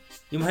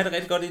 I må have det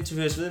rigtig godt, indtil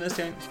vi høres ved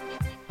næste gang.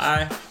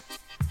 Hej.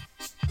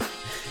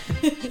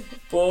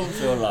 Bum,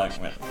 det var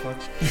langt, mand.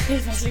 Jeg kan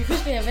faktisk ikke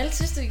huske, hvad jeg valgte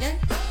sidste gang.